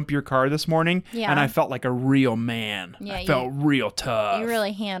did jump your car this morning and I felt like a real man. Yeah, I felt real tough. You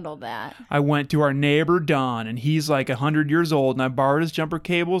really handled that. I went to our neighbor Don and he's like 100 years old and I borrowed his jumper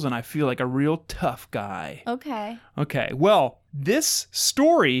cables and I feel like a real tough guy. Okay. Okay, well, this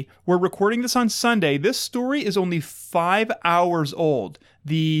story, we're recording this on Sunday. This story is only 5 hours old.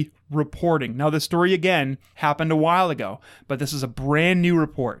 The reporting. Now, the story, again, happened a while ago, but this is a brand new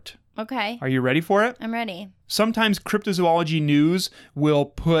report. Okay. Are you ready for it? I'm ready. Sometimes Cryptozoology News will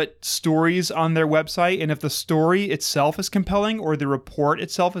put stories on their website, and if the story itself is compelling or the report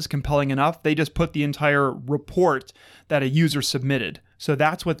itself is compelling enough, they just put the entire report that a user submitted. So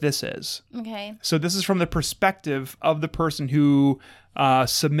that's what this is. Okay. So this is from the perspective of the person who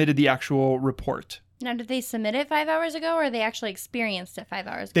submitted the actual report. Now, did they submit it 5 hours ago or they actually experienced it 5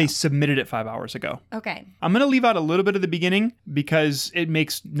 hours ago? They submitted it 5 hours ago. Okay. I'm going to leave out a little bit of the beginning because it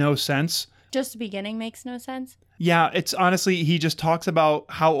makes no sense. Just the beginning makes no sense? Yeah, it's honestly, he just talks about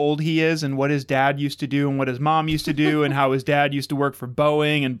how old he is and what his dad used to do and what his mom used to do and how his dad used to work for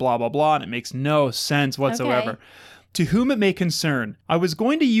Boeing and blah, blah, blah. And it makes no sense whatsoever. Okay. To whom it may concern, I was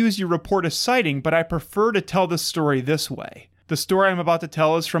going to use your report as citing, but I prefer to tell the story this way. The story I'm about to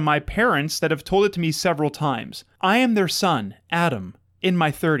tell is from my parents that have told it to me several times. I am their son, Adam, in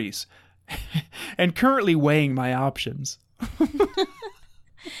my 30s, and currently weighing my options. Is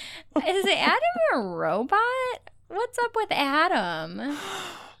Adam a robot? What's up with Adam?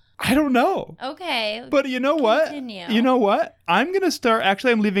 I don't know. Okay. But you know what? Continue. You know what? I'm going to start.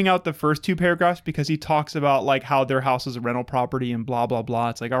 Actually, I'm leaving out the first 2 paragraphs because he talks about like how their house is a rental property and blah, blah, blah.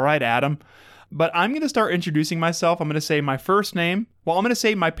 It's like, all right, Adam. But I'm going to start introducing myself. I'm going to say my first name. Well, I'm going to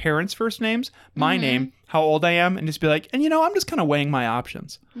say my parents' first names, my name, how old I am, and just be like, and I'm just kind of weighing my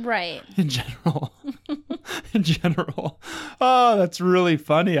options. Right. In general. In general. Oh, that's really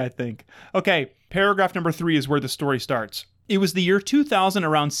funny, I think. Okay, paragraph number 3 is where the story starts. It was the year 2000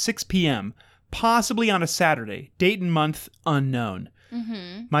 around 6 p.m., possibly on a Saturday, date and month unknown.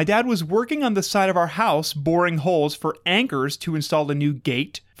 Mm-hmm. My dad was working on the side of our house, boring holes for anchors to install a new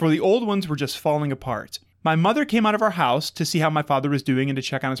gate, for the old ones were just falling apart. My mother came out of our house to see how my father was doing and to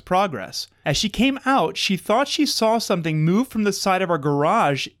check on his progress. As she came out, she thought she saw something move from the side of our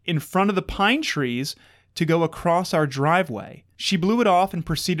garage in front of the pine trees to go across our driveway. She blew it off and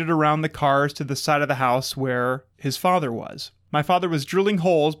proceeded around the cars to the side of the house where his father was. My father was drilling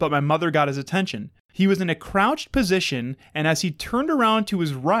holes, but my mother got his attention. He was in a crouched position, and as he turned around to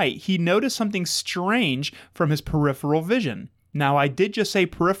his right, he noticed something strange from his peripheral vision. Now, I did just say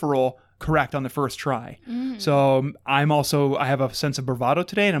peripheral correct on the first try. So I have a sense of bravado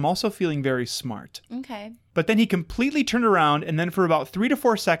today, and I'm also feeling very smart. Okay. But then he completely turned around, and then for about 3 to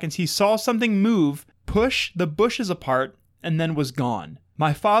 4 seconds, he saw something move, push the bushes apart, and then was gone.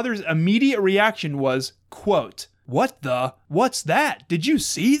 My father's immediate reaction was, quote, "What's that? Did you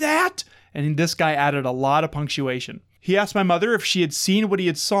see that?" And this guy added a lot of punctuation. He asked my mother if she had seen what he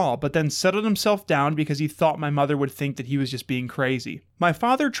had saw, but then settled himself down because he thought my mother would think that he was just being crazy. My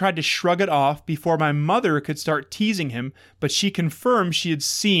father tried to shrug it off before my mother could start teasing him, but she confirmed she had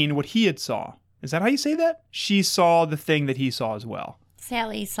seen what he had saw. Is that how you say that? She saw the thing that he saw as well.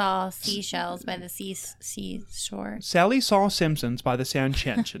 Sally saw seashells by the seashore. Sally saw Simpsons by the San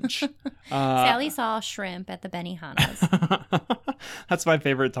Chinch. Sally saw shrimp at the Benihana's. That's my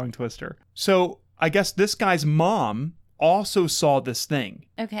favorite tongue twister. So I guess this guy's mom also saw this thing.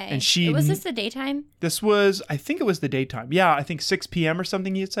 Okay. And she... Was this the daytime? This was, I think it was the daytime. Yeah, I think 6 p.m. or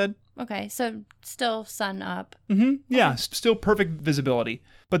something he had said. Okay, so still sun up. Mm-hmm. Yeah, still perfect visibility.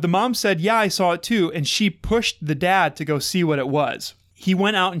 But the mom said, yeah, I saw it too. And she pushed the dad to go see what it was. He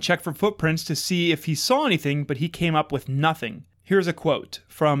went out and checked for footprints to see if he saw anything, but he came up with nothing. Here's a quote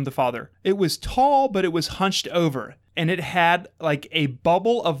from the father. It was tall, but it was hunched over, and it had like a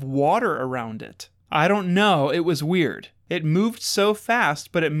bubble of water around it. I don't know, it was weird. It moved so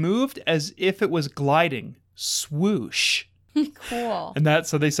fast, but it moved as if it was gliding. Swoosh. Cool. And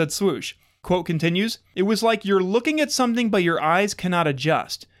so they said swoosh. Quote continues, it was like you're looking at something, but your eyes cannot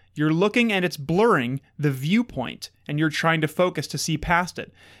adjust. You're looking and it's blurring the viewpoint, and you're trying to focus to see past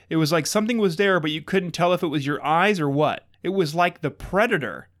it. It was like something was there, but you couldn't tell if it was your eyes or what. It was like the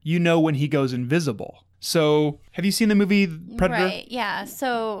Predator, you know, when he goes invisible. So, have you seen the movie Predator? Right, yeah.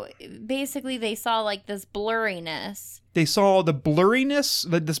 So, basically, they saw like this blurriness. They saw the blurriness,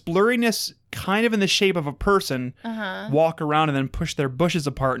 this blurriness kind of in the shape of a person walk around and then push their bushes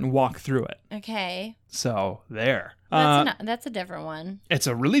apart and walk through it. Okay. So, there. That's a different one. It's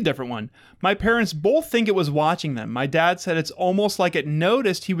a really different one. My parents both think it was watching them. My dad said it's almost like it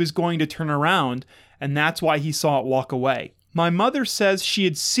noticed he was going to turn around, and that's why he saw it walk away. My mother says she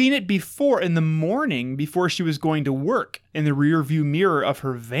had seen it before in the morning before she was going to work in the rearview mirror of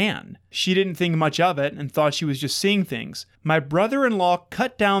her van. She didn't think much of it and thought she was just seeing things. My brother-in-law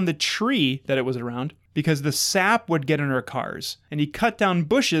cut down the tree that it was around because the sap would get in our cars. And he cut down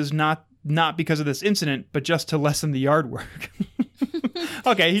bushes not because of this incident, but just to lessen the yard work.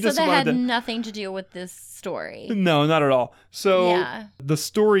 Okay, he just So that wanted had to... nothing to do with this story. No, not at all. So Yeah. the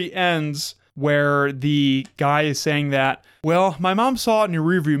story ends where the guy is saying that, well, my mom saw it in a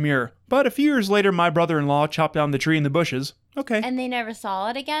rearview mirror, but a few years later, my brother-in-law chopped down the tree in the bushes. Okay. And they never saw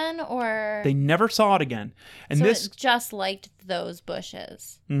it again, or They never saw it again. And so this... it just liked those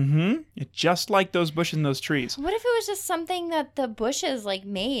bushes. Mm-hmm. It just like those bushes and those trees. What if it was just something that the bushes like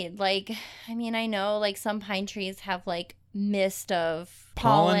made? Like, I mean, I know like some pine trees have like mist of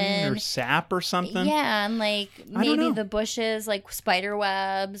pollen or sap or something? Yeah, and like I don't know. maybe the bushes, like spider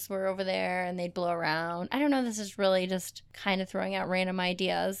webs were over there and they'd blow around. I don't know. This is really just kind of throwing out random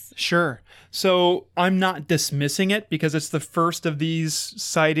ideas. Sure. So I'm not dismissing it because it's the first of these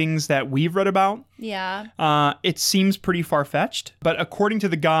sightings that we've read about. Yeah. It seems pretty far-fetched, but according to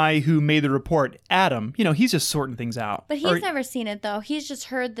the guy who made the report, Adam, he's just sorting things out. But he's never seen it, though. He's just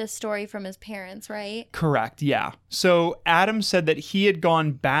heard this story from his parents, right? Correct, yeah. So Adam said that he had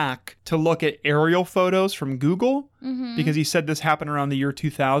gone back to look at aerial photos from Google because he said this happened around the year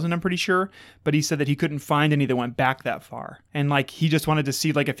 2000, I'm pretty sure. But he said that he couldn't find any that went back that far. And like he just wanted to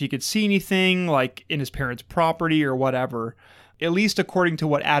see like if he could see anything like in his parents' property or whatever. At least according to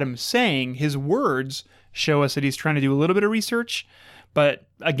what Adam's saying, his words show us that he's trying to do a little bit of research. But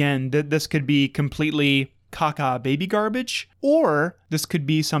again, this could be completely caca baby garbage, or this could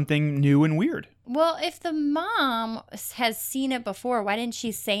be something new and weird. Well, if the mom has seen it before, why didn't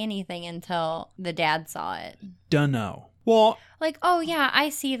she say anything until the dad saw it? Dunno. Well, like, oh yeah, I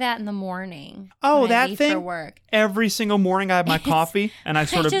see that in the morning. Oh, when I that leave thing? for work. Every single morning I have my coffee and I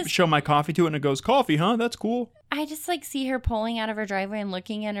sort of just- show my coffee to it and it goes, coffee, huh? That's cool. I just like see her pulling out of her driveway and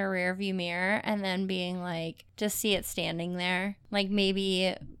looking in her rearview mirror and then being like, just see it standing there. Like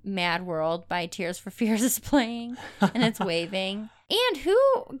maybe Mad World by Tears for Fears is playing and it's waving. And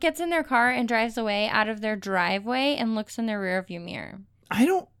who gets in their car and drives away out of their driveway and looks in their rearview mirror? I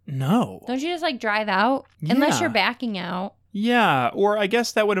don't know. Don't you just like drive out? Unless Yeah. you're backing out. Yeah, or I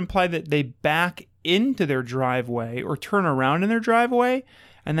guess that would imply that they back into their driveway or turn around in their driveway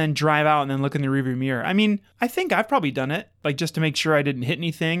and then drive out and then look in the rearview mirror. I mean, I think I've probably done it, like just to make sure I didn't hit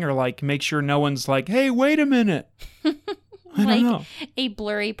anything or like make sure no one's like, hey, wait a minute. I don't know. A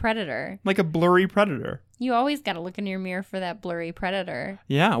blurry predator. Like a blurry predator. You always got to look in your mirror for that blurry predator.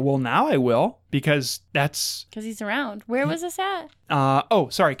 Yeah, well, now I will because that's... Because he's around. Where was this at?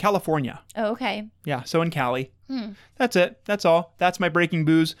 California. Oh, okay. Yeah, so in Cali. That's it. That's all. That's my breaking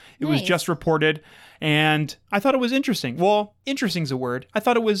booze. It was Nice. just reported, and I thought it was interesting. Well, interesting's a word. I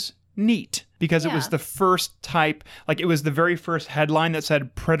thought it was neat because it was Yeah. the first type, like it was the very first headline that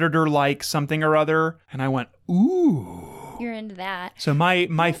said predator-like something or other, and I went, ooh. You're into that. So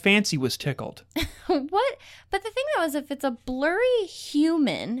my fancy was tickled. What? But the thing though is if it's a blurry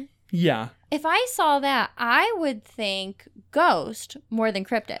human, Yeah. If I saw that, I would think ghost more than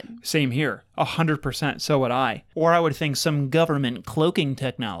cryptid. Same here. 100%. So would I. Or I would think some government cloaking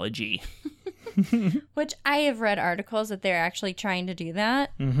technology. Which I have read articles that they're actually trying to do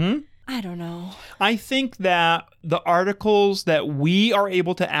that. Mm-hmm. I don't know. I think that the articles that we are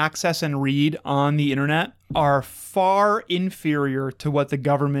able to access and read on the internet are far inferior to what the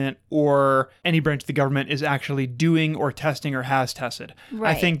government or any branch of the government is actually doing or testing or has tested.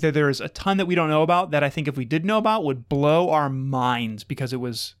 Right. I think that there's a ton that we don't know about that I think if we did know about would blow our minds because it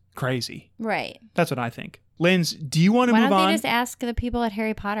was crazy. Right. That's what I think. Linz, do you want to Why move don't on? they just ask the people at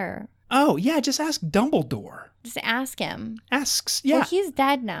Harry Potter? Oh, yeah, just ask Dumbledore. Just ask him. Asks, yeah. Well, he's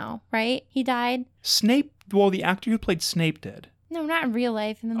dead now, right? He died? Snape, well, the actor who played Snape did. No, not in real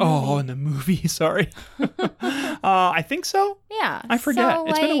life. In the movie. Oh, in the movie, sorry. I think so. Yeah. I forget. So,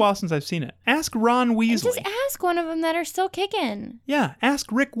 It's been a while since I've seen it. Ask Ron Weasley. Just ask one of them that are still kicking. Yeah,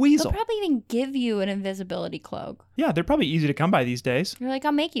 ask Rick They'll Weasel. probably even give you an invisibility cloak. Yeah, they're probably easy to come by these days. You're like,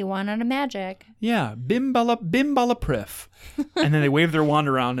 I'll make you one out of magic. Yeah, bimbala priff. And then they wave their wand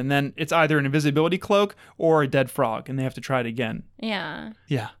around, and then it's either an invisibility cloak or a dead frog, and they have to try it again. Yeah.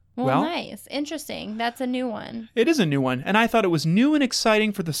 Yeah. Well, nice. Interesting. That's a new one. It is a new one, and I thought it was new and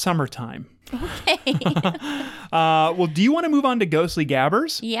exciting for the summertime. Okay. Well, do you want to move on to Ghostly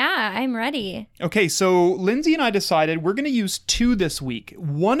Gabbers? Yeah, I'm ready. Okay, so Lindsay and I decided we're going to use 2 this week.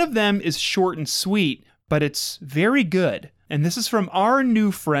 One of them is short and sweet, but it's very good. And this is from our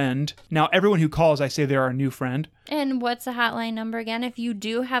new friend. Now, everyone who calls, I say they're our new friend. And what's the hotline number again? If you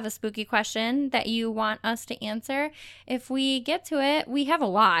do have a spooky question that you want us to answer, if we get to it, we have a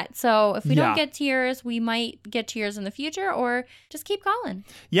lot. So if we don't get to yours, we might get to yours in the future, or just keep calling.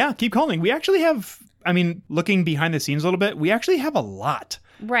 Yeah, keep calling. We actually have, looking behind the scenes a little bit, we actually have a lot.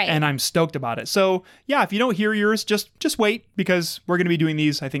 Right. And I'm stoked about it. So, yeah, if you don't hear yours, just wait, because we're going to be doing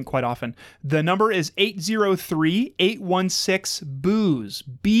these, I think, quite often. The number is 803-816-BOOZE,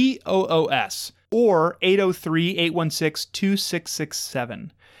 BOOS, or 803-816-2667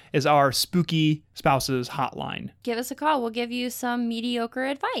 is our spooky spouses hotline. Give us a call. We'll give you some mediocre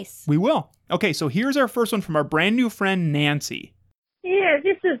advice. We will. Okay, so here's our first one from our brand new friend, Nancy. Yeah,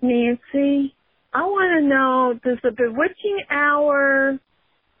 this is Nancy. I want to know, does the bewitching hour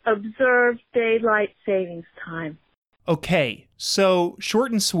observe daylight savings time? Okay, so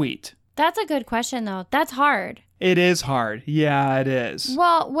short and sweet. That's a good question, though. That's hard. It is hard. Yeah, it is.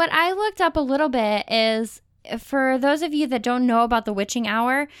 Well, what I looked up a little bit is, for those of you that don't know about the witching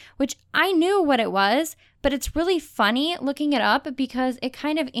hour, which I knew what it was, but it's really funny looking it up because it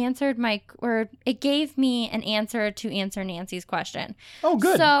kind of it gave me an answer to answer Nancy's question. Oh,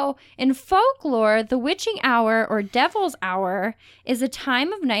 good. So in folklore, the witching hour or devil's hour is a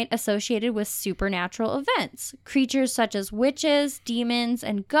time of night associated with supernatural events. Creatures such as witches, demons,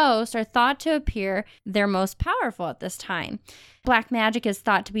 and ghosts are thought to appear their most powerful at this time. Black magic is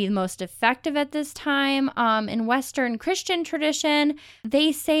thought to be the most effective at this time. In Western Christian tradition,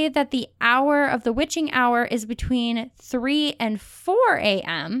 they say that the hour of the witching hour is between 3 and 4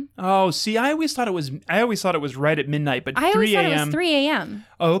 a.m. Oh, see, I always thought it was right at midnight, but 3 a.m. I always thought it was 3 a.m.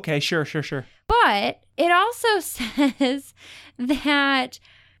 Oh, okay, sure. But it also says that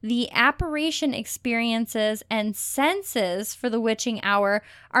the apparition experiences and senses for the witching hour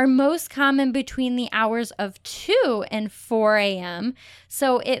are most common between the hours of 2 and 4 a.m.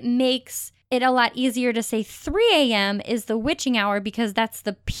 So it makes it a lot easier to say 3 a.m. is the witching hour because that's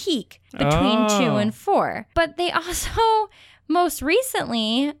the peak between 2 and 4. But they also, most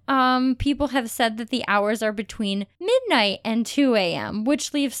recently, people have said that the hours are between midnight and 2 a.m.,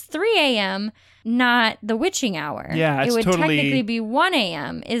 which leaves 3 a.m. not the witching hour. Yeah, it's it would totally... technically be 1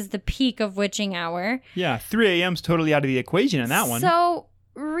 a.m. is the peak of witching hour. Yeah, 3 a.m. is totally out of the equation in that one. So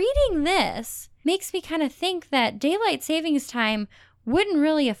reading this makes me kind of think that daylight savings time wouldn't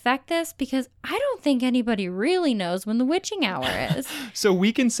really affect this because I don't think anybody really knows when the witching hour is. So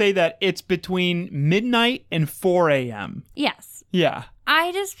we can say that it's between midnight and 4 a.m. Yes. Yeah.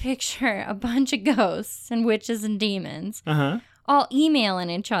 I just picture a bunch of ghosts and witches and demons Uh-huh. all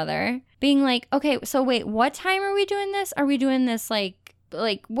emailing each other, being like, okay, so wait, what time are we doing this? Are we doing this like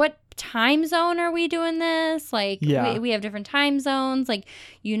what time zone are we doing this? Like, yeah. we have different time zones. Like,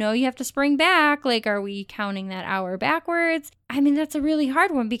 you have to spring back. Like, are we counting that hour backwards? I mean, that's a really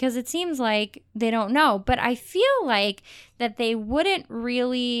hard one because it seems like they don't know. But I feel like that they wouldn't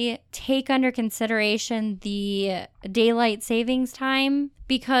really take under consideration the daylight savings time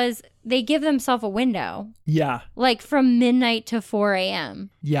because they give themselves a window. Yeah. Like from midnight to 4 a.m.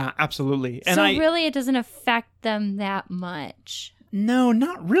 Yeah, absolutely. And so really it doesn't affect them that much. No,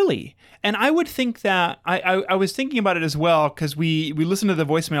 not really. And I would think that I was thinking about it as well because we listened to the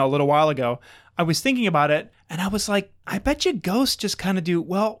voicemail a little while ago. I was thinking about it and I was like, I bet you ghosts just kind of do,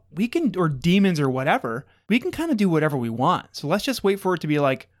 well, we can, or demons or whatever, we can kind of do whatever we want. So let's just wait for it to be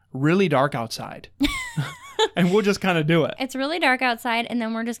like really dark outside. And we'll just kind of do it. It's really dark outside, and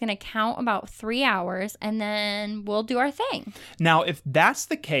then we're just going to count about 3 hours, and then we'll do our thing. Now, if that's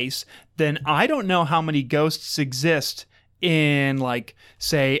the case, then I don't know how many ghosts exist in, like,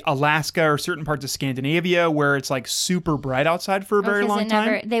 say, Alaska or certain parts of Scandinavia where it's, like, super bright outside for a very long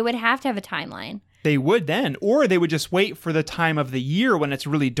time. They would have to have a timeline. They would then, or they would just wait for the time of the year when it's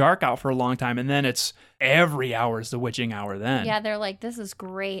really dark out for a long time, and then it's every hour is the witching hour then. Yeah, they're like, this is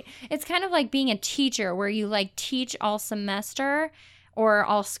great. It's kind of like being a teacher where you like teach all semester or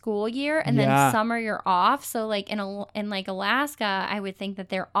all school year, and then summer you're off. So like in like Alaska, I would think that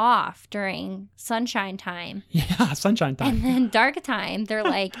they're off during sunshine time. Yeah, sunshine time. And then dark time, they're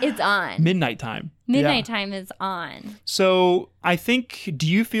like, it's on. Midnight time. Midnight time is on. So I think, do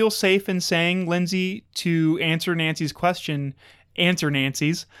you feel safe in saying, Lindsay, to answer Nancy's question,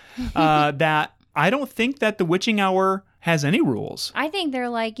 that I don't think that the witching hour has any rules. I think they're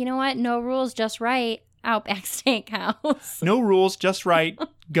like, you know what? No rules, just right. Outback Steakhouse. No rules, just right.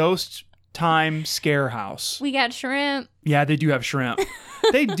 Ghost time scare house. We got shrimp. Yeah, they do have shrimp.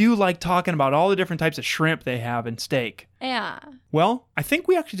 They do like talking about all the different types of shrimp they have in steak. Yeah. Well, I think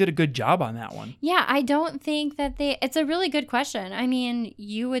we actually did a good job on that one. Yeah, I don't think that it's a really good question. I mean,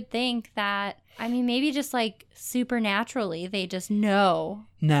 you would think that, maybe just like supernaturally, they just know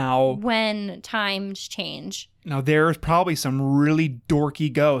now when times change. Now, there's probably some really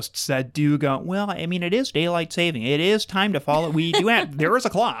dorky ghosts that do go, well, it is daylight saving. It is time to follow. We do have, there is a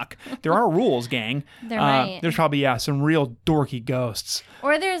clock. There are rules, gang. There's probably, some real dorky ghosts.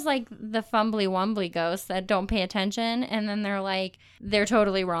 Or there's like the fumbly wumbly ghosts that don't pay attention, and then they're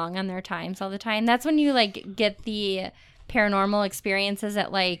totally wrong on their times all the time. That's when you like get the paranormal experiences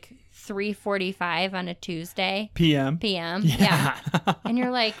at like 3:45 on a Tuesday. PM. Yeah. And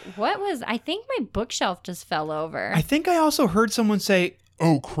you're like, I think my bookshelf just fell over. I think I also heard someone say,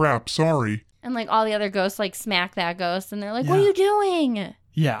 oh crap, sorry. And like all the other ghosts like smack that ghost and they're like, what are you doing?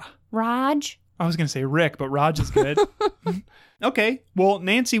 Yeah. Raj? I was going to say Rick, but Raj is good. Okay. Well,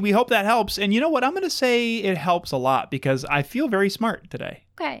 Nancy, we hope that helps. And you know what? I'm going to say it helps a lot because I feel very smart today.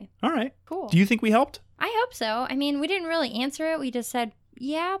 Okay. All right. Cool. Do you think we helped? I hope so. We didn't really answer it. We just said,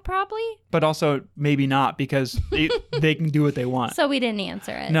 yeah, probably. But also maybe not because they can do what they want. So we didn't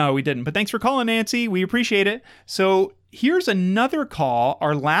answer it. No, we didn't. But thanks for calling, Nancy. We appreciate it. So here's another call,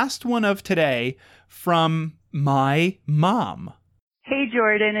 our last one of today, from my mom. Hey,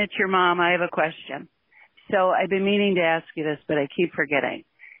 Jordan, it's your mom. I have a question. So I've been meaning to ask you this, but I keep forgetting.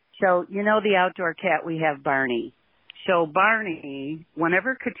 So you know the outdoor cat we have, Barney. So Barney,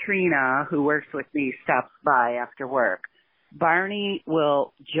 whenever Katrina, who works with me, stops by after work, Barney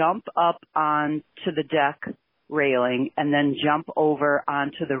will jump up onto the deck railing and then jump over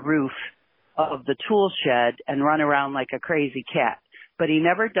onto the roof of the tool shed and run around like a crazy cat. But he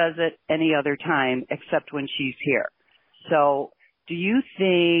never does it any other time except when she's here. So do you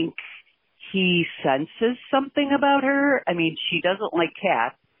think he senses something about her? She doesn't like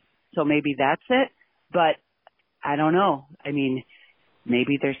cats, so maybe that's it. But I don't know.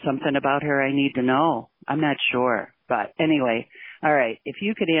 Maybe there's something about her I need to know. I'm not sure. But anyway, all right. If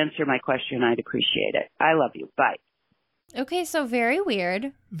you could answer my question, I'd appreciate it. I love you. Bye. Okay, so very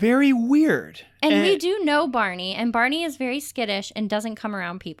weird. Very weird. And we do know Barney, and Barney is very skittish and doesn't come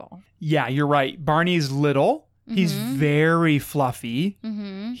around people. Yeah, you're right. Barney's little. Mm-hmm. He's very fluffy.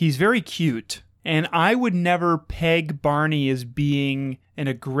 Mm-hmm. He's very cute. And I would never peg Barney as being an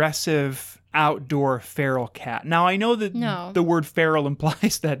aggressive outdoor feral cat. Now, I know that the word feral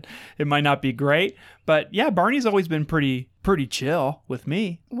implies that it might not be great, but yeah, Barney's always been pretty chill with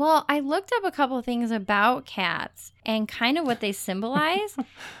me. Well, I looked up a couple of things about cats and kind of what they symbolize.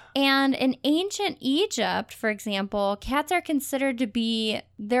 And in ancient Egypt, for example, cats are considered to be,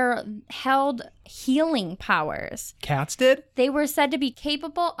 they're held healing powers. Cats did? They were said to be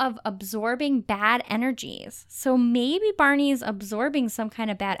capable of absorbing bad energies. So maybe Barney's absorbing some kind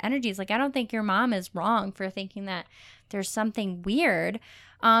of bad energies. Like, I don't think your mom is wrong for thinking that there's something weird.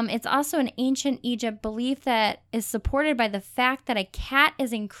 It's also an ancient Egypt belief that is supported by the fact that a cat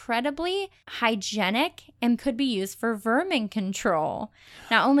is incredibly hygienic and could be used for vermin control.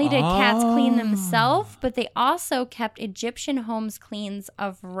 Not only did cats clean themselves, but they also kept Egyptian homes clean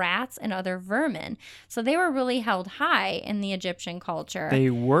of rats and other vermin. So they were really held high in the Egyptian culture.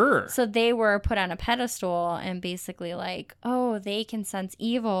 They were. So they were put on a pedestal and basically like, oh, they can sense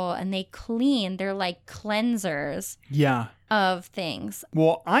evil and they clean. They're like cleansers. Yeah. of things.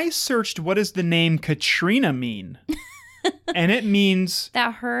 Well, I searched what does the name Katrina mean? And it means...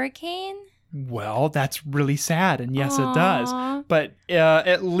 That hurricane? Well, that's really sad. And yes, Aww. it does. But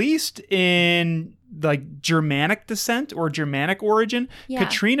at least in like Germanic descent or Germanic origin,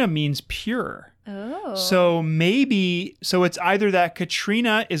 Katrina means pure. Oh. So it's either that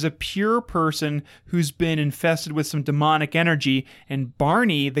Katrina is a pure person who's been infested with some demonic energy, and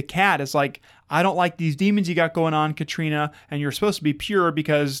Barney, the cat, is like, I don't like these demons you got going on, Katrina, and you're supposed to be pure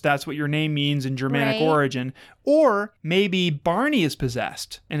because that's what your name means in Germanic origin. Or maybe Barney is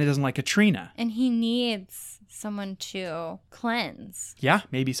possessed and it doesn't like Katrina. And he needs someone to cleanse. Yeah,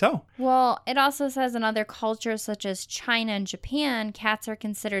 maybe so. Well, it also says in other cultures such as China and Japan, cats are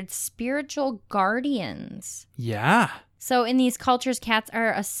considered spiritual guardians. Yeah. So in these cultures, cats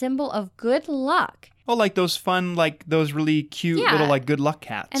are a symbol of good luck. Oh, like those fun, like those really cute little like good luck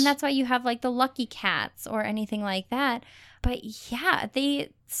cats. And that's why you have like the lucky cats or anything like that. But yeah,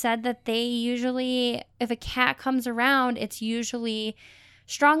 they said that they usually, if a cat comes around, it's usually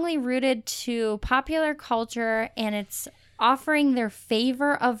strongly rooted to popular culture, and it's offering their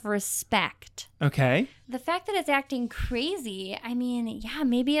favor of respect. Okay. The fact that it's acting crazy, I mean, yeah,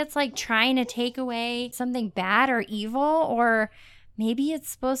 maybe it's like trying to take away something bad or evil, or maybe it's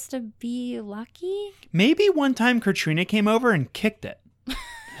supposed to be lucky. Maybe one time Katrina came over and kicked it.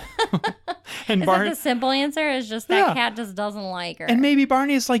 And that the simple answer is just that cat just doesn't like her. And maybe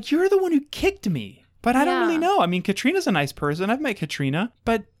Barney is like, you're the one who kicked me. But I don't really know. I mean, Katrina's a nice person. I've met Katrina,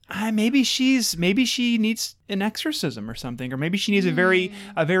 but maybe she needs an exorcism or something, or maybe she needs a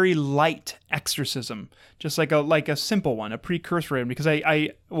very light exorcism, just like a simple one, a precursory one. Because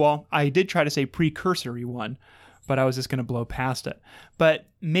I did try to say precursory one, but I was just going to blow past it. But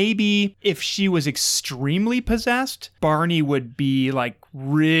maybe if she was extremely possessed, Barney would be like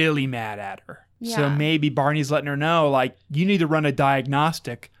really mad at her. Yeah. So maybe Barney's letting her know, like, you need to run a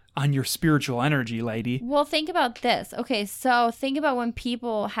diagnostic on your spiritual energy, lady. Well, think about this. Okay, so think about when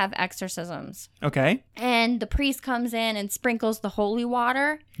people have exorcisms. Okay. And the priest comes in and sprinkles the holy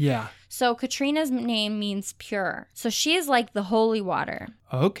water. Yeah. So Katrina's name means pure. So she's like the holy water.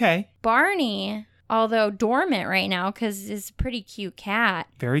 Okay. Barney, although dormant right now because he's a pretty cute cat.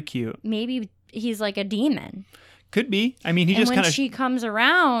 Very cute. Maybe he's like a demon. Could be. I mean, he just kind of... when she comes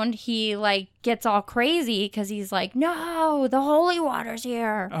around, he like gets all crazy because he's like, no, the holy water's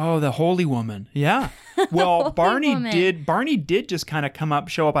here. Oh, the holy woman. Yeah. Well, Barney did just kind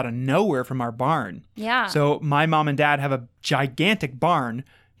of show up out of nowhere from our barn. Yeah. So my mom and dad have a gigantic barn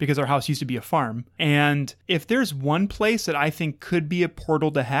because our house used to be a farm. And if there's one place that I think could be a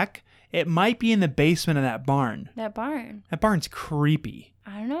portal to heck, it might be in the basement of that barn. That barn. That barn's creepy.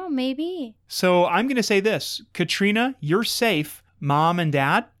 I don't know, maybe. So I'm going to say this. Katrina, you're safe. Mom and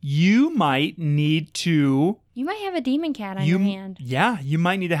Dad, you might need to... You might have a demon cat on your hand. Yeah, you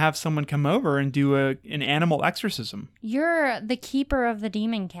might need to have someone come over and do an animal exorcism. You're the keeper of the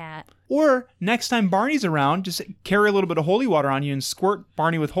demon cat. Or next time Barney's around, just carry a little bit of holy water on you and squirt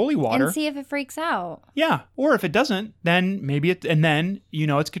Barney with holy water. And see if it freaks out. Yeah. Or if it doesn't, then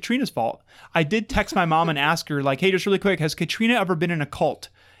it's Katrina's fault. I did text my mom and ask her, like, hey, just really quick, has Katrina ever been in a cult?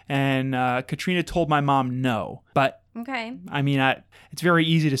 And Katrina told my mom no. But okay. I mean, it's very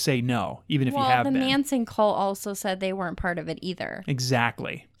easy to say no, even if you have been. Well, the Manson cult also said they weren't part of it either.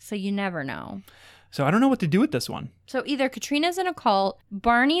 Exactly. So you never know. So I don't know what to do with this one. So either Katrina's in a cult,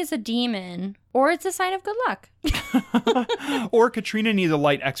 Barney's a demon, or it's a sign of good luck. Or Katrina needs a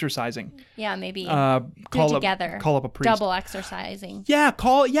light exercising. Yeah, maybe. Call up a priest. Double exercising. Yeah,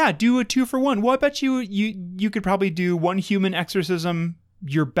 do a 2-for-1. Well, I bet you could probably do one human exorcism,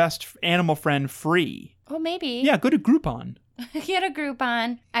 your best animal friend free. Oh, maybe. Yeah, go to Groupon. Get a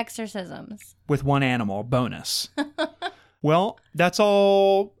Groupon exorcisms. With one animal, bonus. Well, that's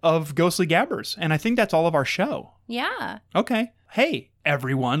all of Ghostly Gabbers, and I think that's all of our show. Yeah. Okay. Hey,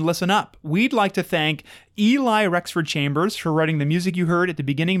 everyone, listen up. We'd like to thank Eli Rexford Chambers for writing the music you heard at the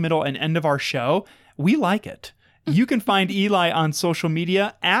beginning, middle, and end of our show. We like it. You can find Eli on social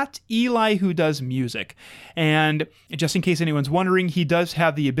media at Eli Who Does Music. And just in case anyone's wondering, he does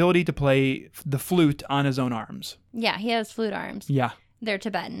have the ability to play the flute on his own arms. Yeah, he has flute arms. Yeah. They're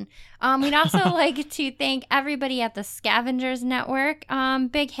Tibetan. We'd also like to thank everybody at the Scavengers Network.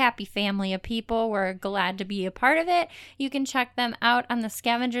 Big happy family of people. We're glad to be a part of it. You can check them out on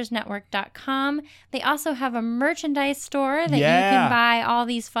thescavengersnetwork.com. They also have a merchandise store that you can buy all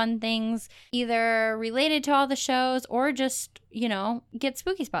these fun things, either related to all the shows or just get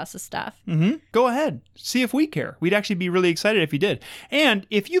Spooky Spouses stuff. Go ahead. See if we care. We'd actually be really excited if you did. And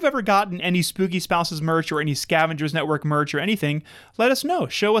if you've ever gotten any Spooky Spouses merch or any Scavengers Network merch or anything, let us know.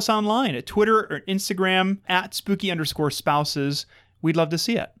 Show us online at Twitter or Instagram at spooky_spouses. We'd love to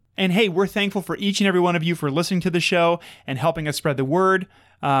see it. And hey, we're thankful for each and every one of you for listening to the show and helping us spread the word.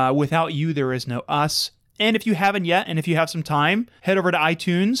 Without you, there is no us. And if you haven't yet, and if you have some time, head over to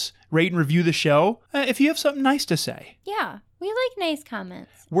iTunes, rate and review the show if you have something nice to say. Yeah, we like nice comments.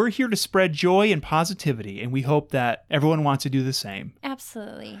 We're here to spread joy and positivity, and we hope that everyone wants to do the same.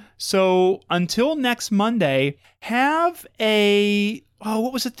 Absolutely. So until next Monday, have a... Oh,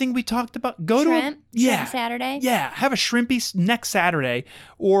 what was the thing we talked about? Shrimp Saturday? Yeah, have a shrimpy next Saturday.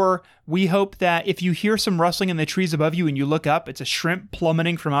 Or we hope that if you hear some rustling in the trees above you and you look up, it's a shrimp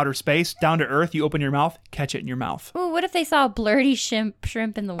plummeting from outer space down to earth. You open your mouth, catch it in your mouth. Ooh, what if they saw a blurry shrimp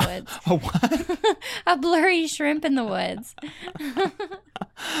in the woods? A what? A blurry shrimp in the woods.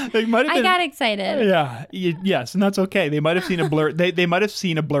 They might have been, I got excited. Yeah, yes, and that's okay. They might have seen a blur. They might have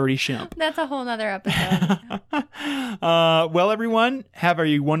seen a blurry shrimp. That's a whole nother episode. Well, everyone, have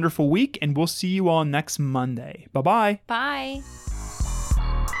a wonderful week, and we'll see you all next Monday. Bye-bye. Bye.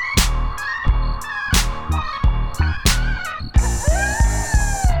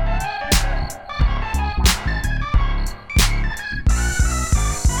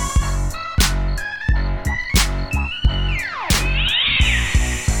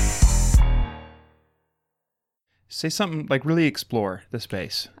 Say something like really explore the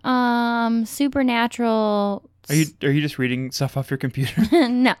space. Supernatural. Are you just reading stuff off your computer?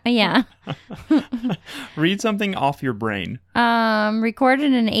 No, yeah. Read something off your brain. Recorded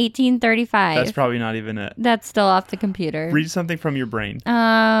in 1835. That's probably not even it. That's still off the computer. Read something from your brain.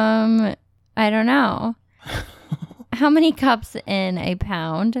 I don't know. How many cups in a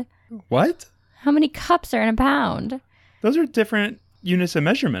pound? What? How many cups are in a pound? Those are different units of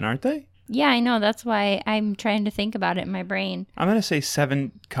measurement, aren't they? Yeah, I know. That's why I'm trying to think about it in my brain. I'm going to say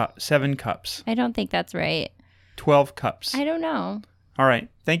 7 cups. I don't think that's right. 12 cups. I don't know. All right.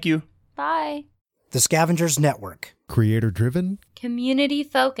 Thank you. Bye. The Scavengers Network. Creator-driven.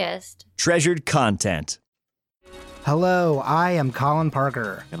 Community-focused. Treasured content. Hello, I am Colin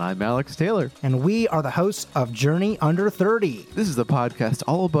Parker. And I'm Alex Taylor. And we are the hosts of Journey Under 30. This is a podcast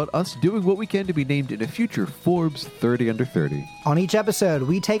all about us doing what we can to be named in a future Forbes 30 Under 30. On each episode,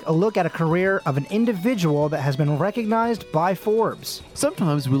 we take a look at a career of an individual that has been recognized by Forbes.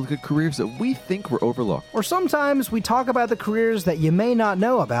 Sometimes we look at careers that we think were overlooked. Or sometimes we talk about the careers that you may not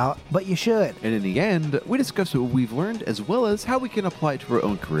know about, but you should. And in the end, we discuss what we've learned as well as how we can apply it to our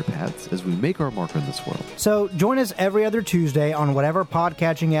own career paths as we make our mark on this world. So join us every other Tuesday on whatever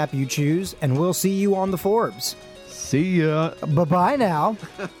podcatching app you choose, and we'll see you on the Forbes. See ya. Bye-bye now.